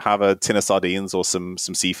week, have a tin of sardines or some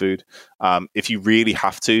seafood. If you really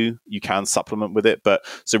have to, you can supplement with it. But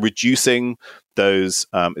so reducing those,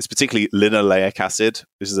 it's particularly linoleic acid.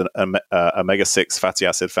 This is an omega-6 fatty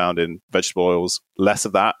acid found in vegetable oils. Less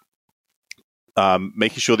of that.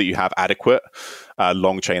 Making sure that you have adequate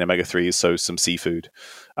long-chain omega-3s, so some seafood.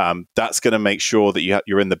 That's going to make sure that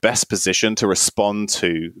you're in the best position to respond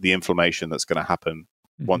to the inflammation that's going to happen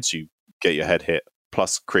once you get your head hit.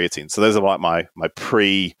 Plus creatine. So those are like my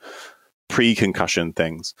pre-concussion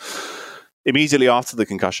things. Immediately after the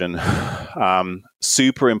concussion,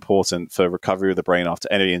 super important for recovery of the brain after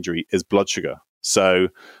any injury is blood sugar. So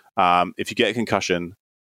if you get a concussion,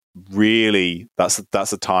 really that's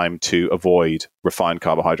a time to avoid refined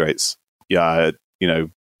carbohydrates. Yeah,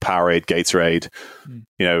 Powerade, Gatorade,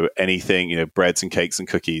 anything, breads and cakes and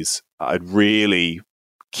cookies. I'd really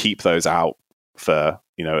keep those out for,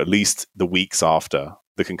 at least the weeks after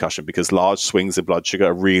the concussion, because large swings in blood sugar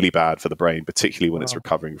are really bad for the brain, particularly when it's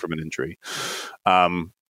recovering from an injury.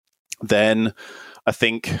 Then I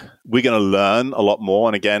think we're going to learn a lot more.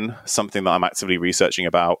 And again, something that I'm actively researching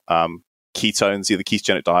about, ketones, either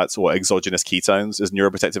ketogenic diets or exogenous ketones as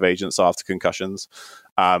neuroprotective agents after concussions.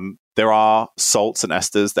 There are salts and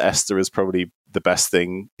esters. The ester is probably the best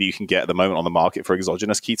thing that you can get at the moment on the market for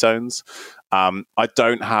exogenous ketones. I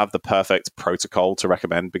don't have the perfect protocol to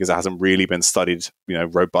recommend because it hasn't really been studied,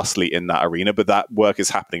 robustly in that arena, but that work is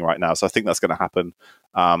happening right now. So I think that's going to happen.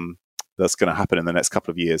 That's going to happen in the next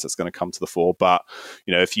couple of years. That's going to come to the fore. But,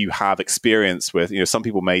 if you have experience with, some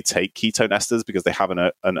people may take ketone esters because they have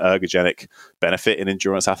an ergogenic benefit in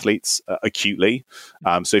endurance athletes acutely.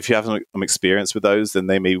 So if you have some experience with those, then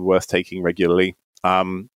they may be worth taking regularly.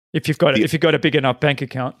 If you've got a big enough bank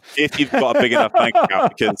account. If you've got a big enough bank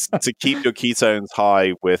account, because to keep your ketones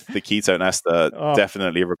high with the ketone ester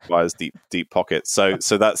definitely requires deep pockets. So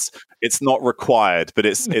it's not required, but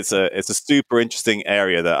it's a super interesting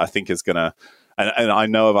area that I think is gonna, and I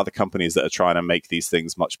know of other companies that are trying to make these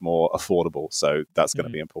things much more affordable. So that's going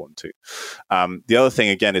to be important too. The other thing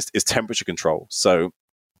again is temperature control. So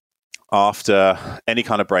after any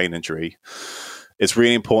kind of brain injury, it's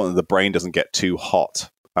really important that the brain doesn't get too hot.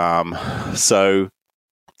 So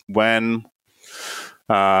when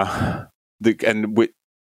when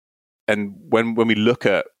we look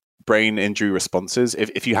at brain injury responses,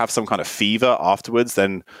 if you have some kind of fever afterwards,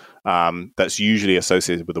 then that's usually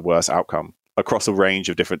associated with a worse outcome across a range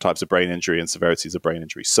of different types of brain injury and severities of brain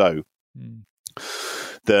injury. So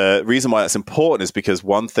the reason why that's important is because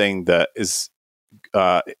one thing that is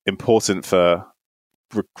important for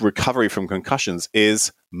recovery from concussions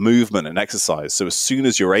is movement and exercise. So as soon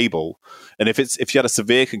as you're able, and if you had a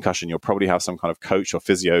severe concussion, you'll probably have some kind of coach or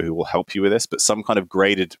physio who will help you with this, but some kind of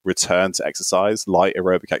graded return to exercise, light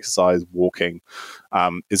aerobic exercise, walking,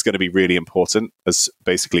 is going to be really important as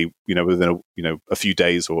basically, within a few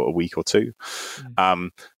days or a week or two.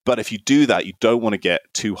 But if you do that, you don't want to get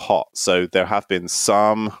too hot. So there have been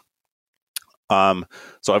some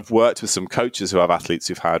so I've worked with some coaches who have athletes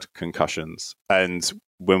who've had concussions. And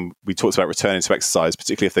when we talked about returning to exercise,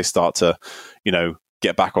 particularly if they start to,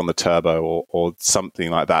 get back on the turbo or something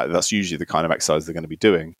like that, that's usually the kind of exercise they're going to be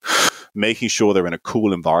doing. Making sure they're in a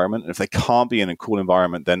cool environment. And if they can't be in a cool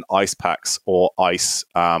environment, then ice packs or ice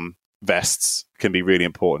vests can be really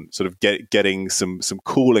important. Sort of getting some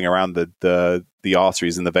cooling around the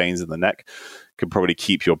arteries and the veins in the neck can probably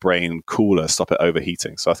keep your brain cooler, stop it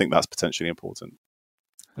overheating. So I think that's potentially important.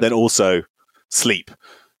 Then also sleep.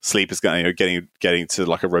 Sleep is going to, getting to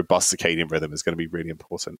like a robust circadian rhythm is going to be really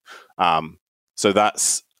important. So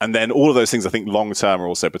that's, and then all of those things I think long term are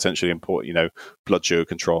also potentially important. Blood sugar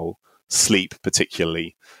control, sleep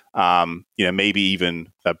particularly. Maybe even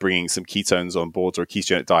bringing some ketones on board or a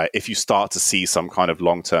ketogenic diet if you start to see some kind of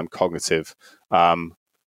long term cognitive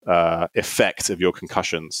effect of your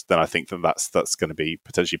concussions, then I think that's going to be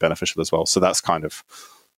potentially beneficial as well. So that's kind of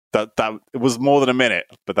that it was more than a minute,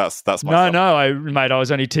 but that's my mate, I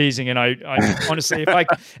was only teasing, and I honestly, if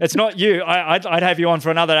it's not you, I'd have you on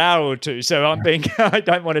for another hour or two. So I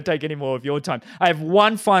don't want to take any more of your time. I have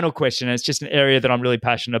one final question, and it's just an area that I'm really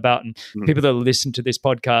passionate about, and people that listen to this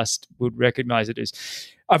podcast would recognize it is.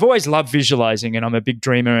 I've always loved visualizing, and I'm a big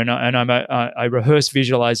dreamer, and I rehearse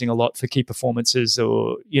visualizing a lot for key performances,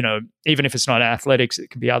 or even if it's not athletics, it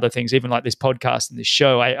can be other things. Even like this podcast and this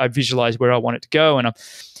show, I visualize where I want it to go, and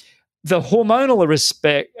the hormonal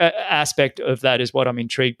aspect of that is what I'm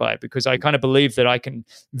intrigued by, because I kind of believe that I can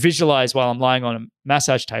visualize while I'm lying on a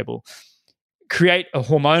massage table, create a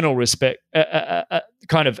hormonal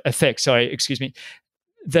kind of effect.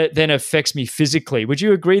 That then affects me physically. Would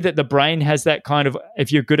you agree that the brain has that kind of,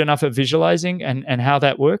 if you're good enough at visualizing and how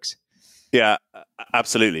that works? Yeah,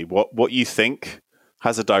 absolutely. What you think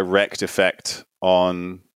has a direct effect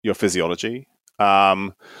on your physiology.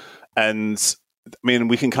 And I mean,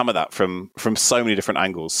 we can come at that from so many different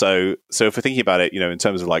angles. So if we're thinking about it, in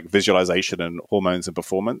terms of like visualization and hormones and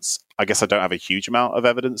performance, I guess I don't have a huge amount of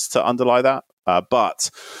evidence to underlie that.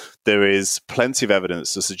 But there is plenty of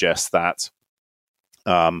evidence to suggest that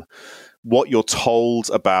what you're told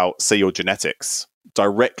about, say, your genetics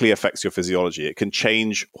directly affects your physiology. It can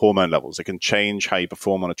change hormone levels. It can change how you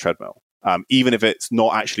perform on a treadmill. even if it's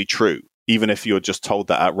not actually true, even if you're just told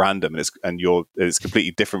that at random and it's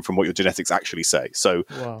completely different from what your genetics actually say. So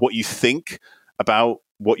what you think about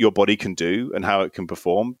what your body can do and how it can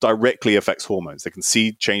perform directly affects hormones. They can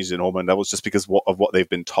see changes in hormone levels just because of what they've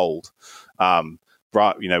been told,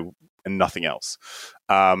 right? And nothing else.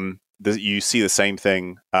 You see the same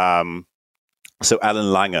thing. So Ellen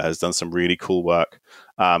Langer has done some really cool work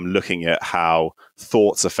looking at how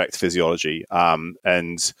thoughts affect physiology. She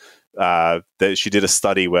did a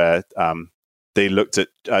study where they looked at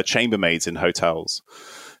chambermaids in hotels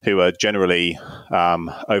who are generally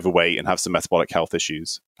overweight and have some metabolic health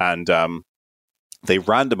issues. And they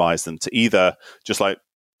randomized them to either just like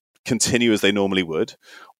continue as they normally would,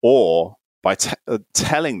 or by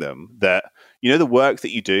telling them that, the work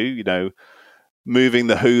that you do, moving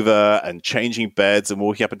the Hoover and changing beds and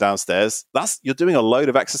walking up and down stairs, you're doing a load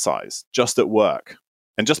of exercise just at work.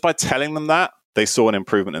 And just by telling them that, they saw an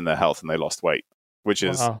improvement in their health and they lost weight, which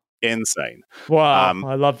is insane. Wow,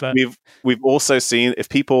 I love that. We've also seen if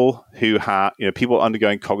people who have, people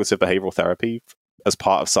undergoing cognitive behavioral therapy as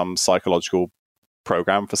part of some psychological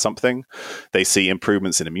program for something, they see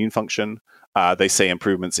improvements in immune function. They say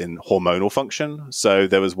improvements in hormonal function. So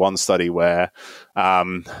there was one study where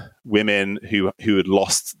women who had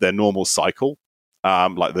lost their normal cycle,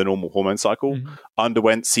 like the normal hormone cycle,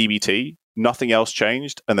 underwent CBT, nothing else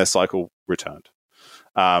changed, and their cycle returned.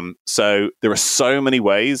 So there are so many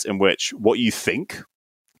ways in which what you think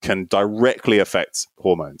can directly affect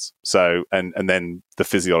hormones. So and then the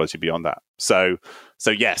physiology beyond that. So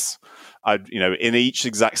yes, in each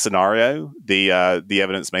exact scenario, the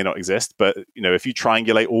evidence may not exist, but if you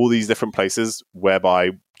triangulate all these different places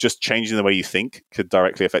whereby just changing the way you think could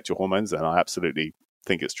directly affect your hormones, then I absolutely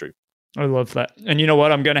think it's true. I love that. And you know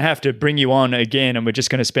what? I'm going to have to bring you on again, and we're just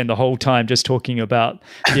going to spend the whole time just talking about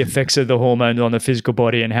the effects of the hormones on the physical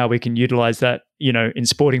body and how we can utilize that, in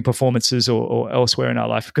sporting performances or elsewhere in our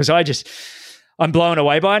life. Because I'm blown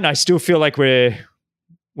away by it, and I still feel like we're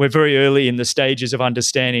very early in the stages of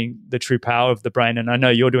understanding the true power of the brain. And I know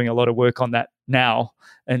you're doing a lot of work on that now.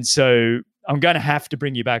 And so I'm going to have to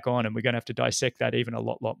bring you back on, and we're going to have to dissect that even a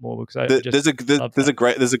lot more. Because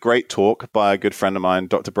there's a great talk by a good friend of mine,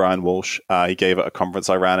 Dr. Brian Walsh. He gave it at a conference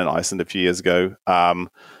I ran in Iceland a few years ago.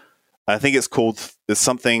 I think there's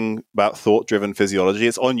something about thought-driven physiology.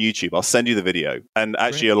 It's on YouTube. I'll send you the video. And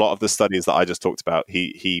actually, a lot of the studies that I just talked about,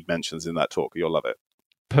 he mentions in that talk. You'll love it.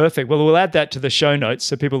 Perfect. Well, we'll add that to the show notes.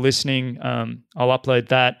 So people listening, I'll upload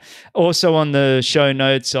that. Also on the show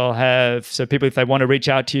notes, I'll have, so people, if they want to reach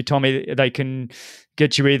out to you, Tommy, they can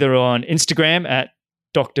get you either on Instagram at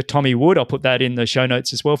Dr. Tommy Wood. I'll put that in the show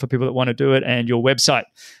notes as well for people that want to do it, and your website,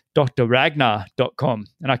 drragnar.com.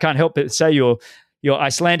 And I can't help but say your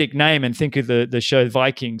Icelandic name and think of the show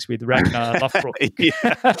Vikings with Ragnar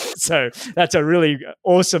Lothbrok. So that's a really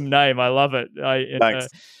awesome name. I love it. Thanks.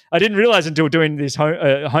 I didn't realize until doing this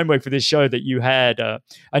homework for this show that you had, I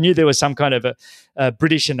knew there was some kind of a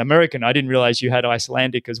British and American. I didn't realize you had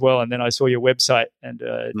Icelandic as well. And then I saw your website,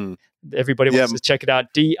 and everybody wants to check it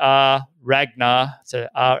out. drragnar, so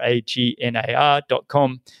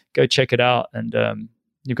RAGNAR.com. Go check it out. And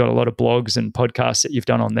you've got a lot of blogs and podcasts that you've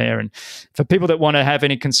done on there. And for people that want to have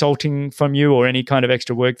any consulting from you or any kind of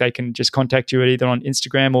extra work, they can just contact you either on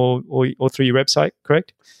Instagram or through your website,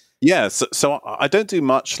 correct? Yeah, so I don't do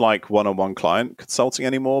much like one-on-one client consulting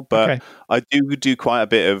anymore, but I do quite a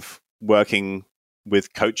bit of working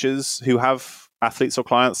with coaches who have athletes or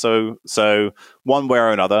clients. So one way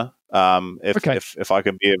or another, if I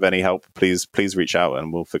can be of any help, please reach out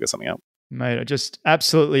and we'll figure something out. Mate, I just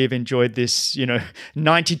absolutely have enjoyed this,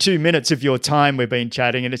 92 minutes of your time we've been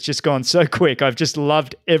chatting, and it's just gone so quick. I've just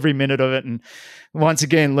loved every minute of it, and once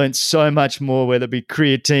again learned so much more, whether it be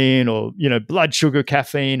creatine or, blood sugar,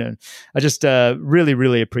 caffeine, and I just really,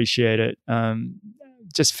 really appreciate it.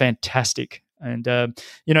 Just fantastic. And,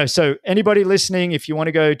 so anybody listening, if you want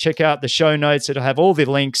to go check out the show notes, it'll have all the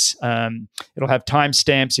links. It'll have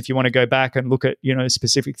timestamps. If you want to go back and look at,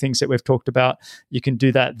 specific things that we've talked about, you can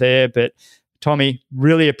do that there. But Tommy,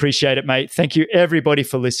 really appreciate it, mate. Thank you everybody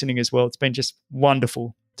for listening as well. It's been just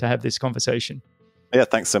wonderful to have this conversation. Yeah,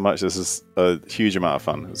 thanks so much. This is a huge amount of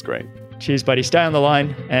fun. It was great. Cheers, buddy. Stay on the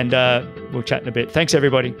line, and we'll chat in a bit. Thanks,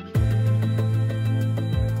 everybody.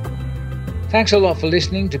 Thanks a lot for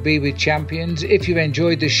listening to Be With Champions. If you've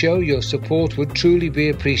enjoyed the show, your support would truly be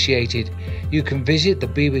appreciated. You can visit the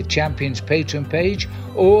Be With Champions Patreon page,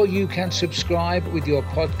 or you can subscribe with your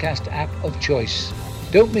podcast app of choice.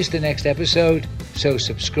 Don't miss the next episode, so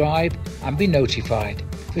subscribe and be notified.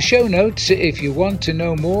 For show notes, if you want to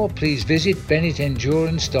know more, please visit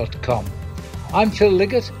bennettendurance.com. I'm Phil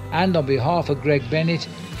Liggett, and on behalf of Greg Bennett,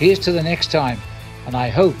 Here's to the next time, and I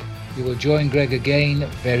hope you will join Greg again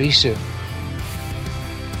very soon.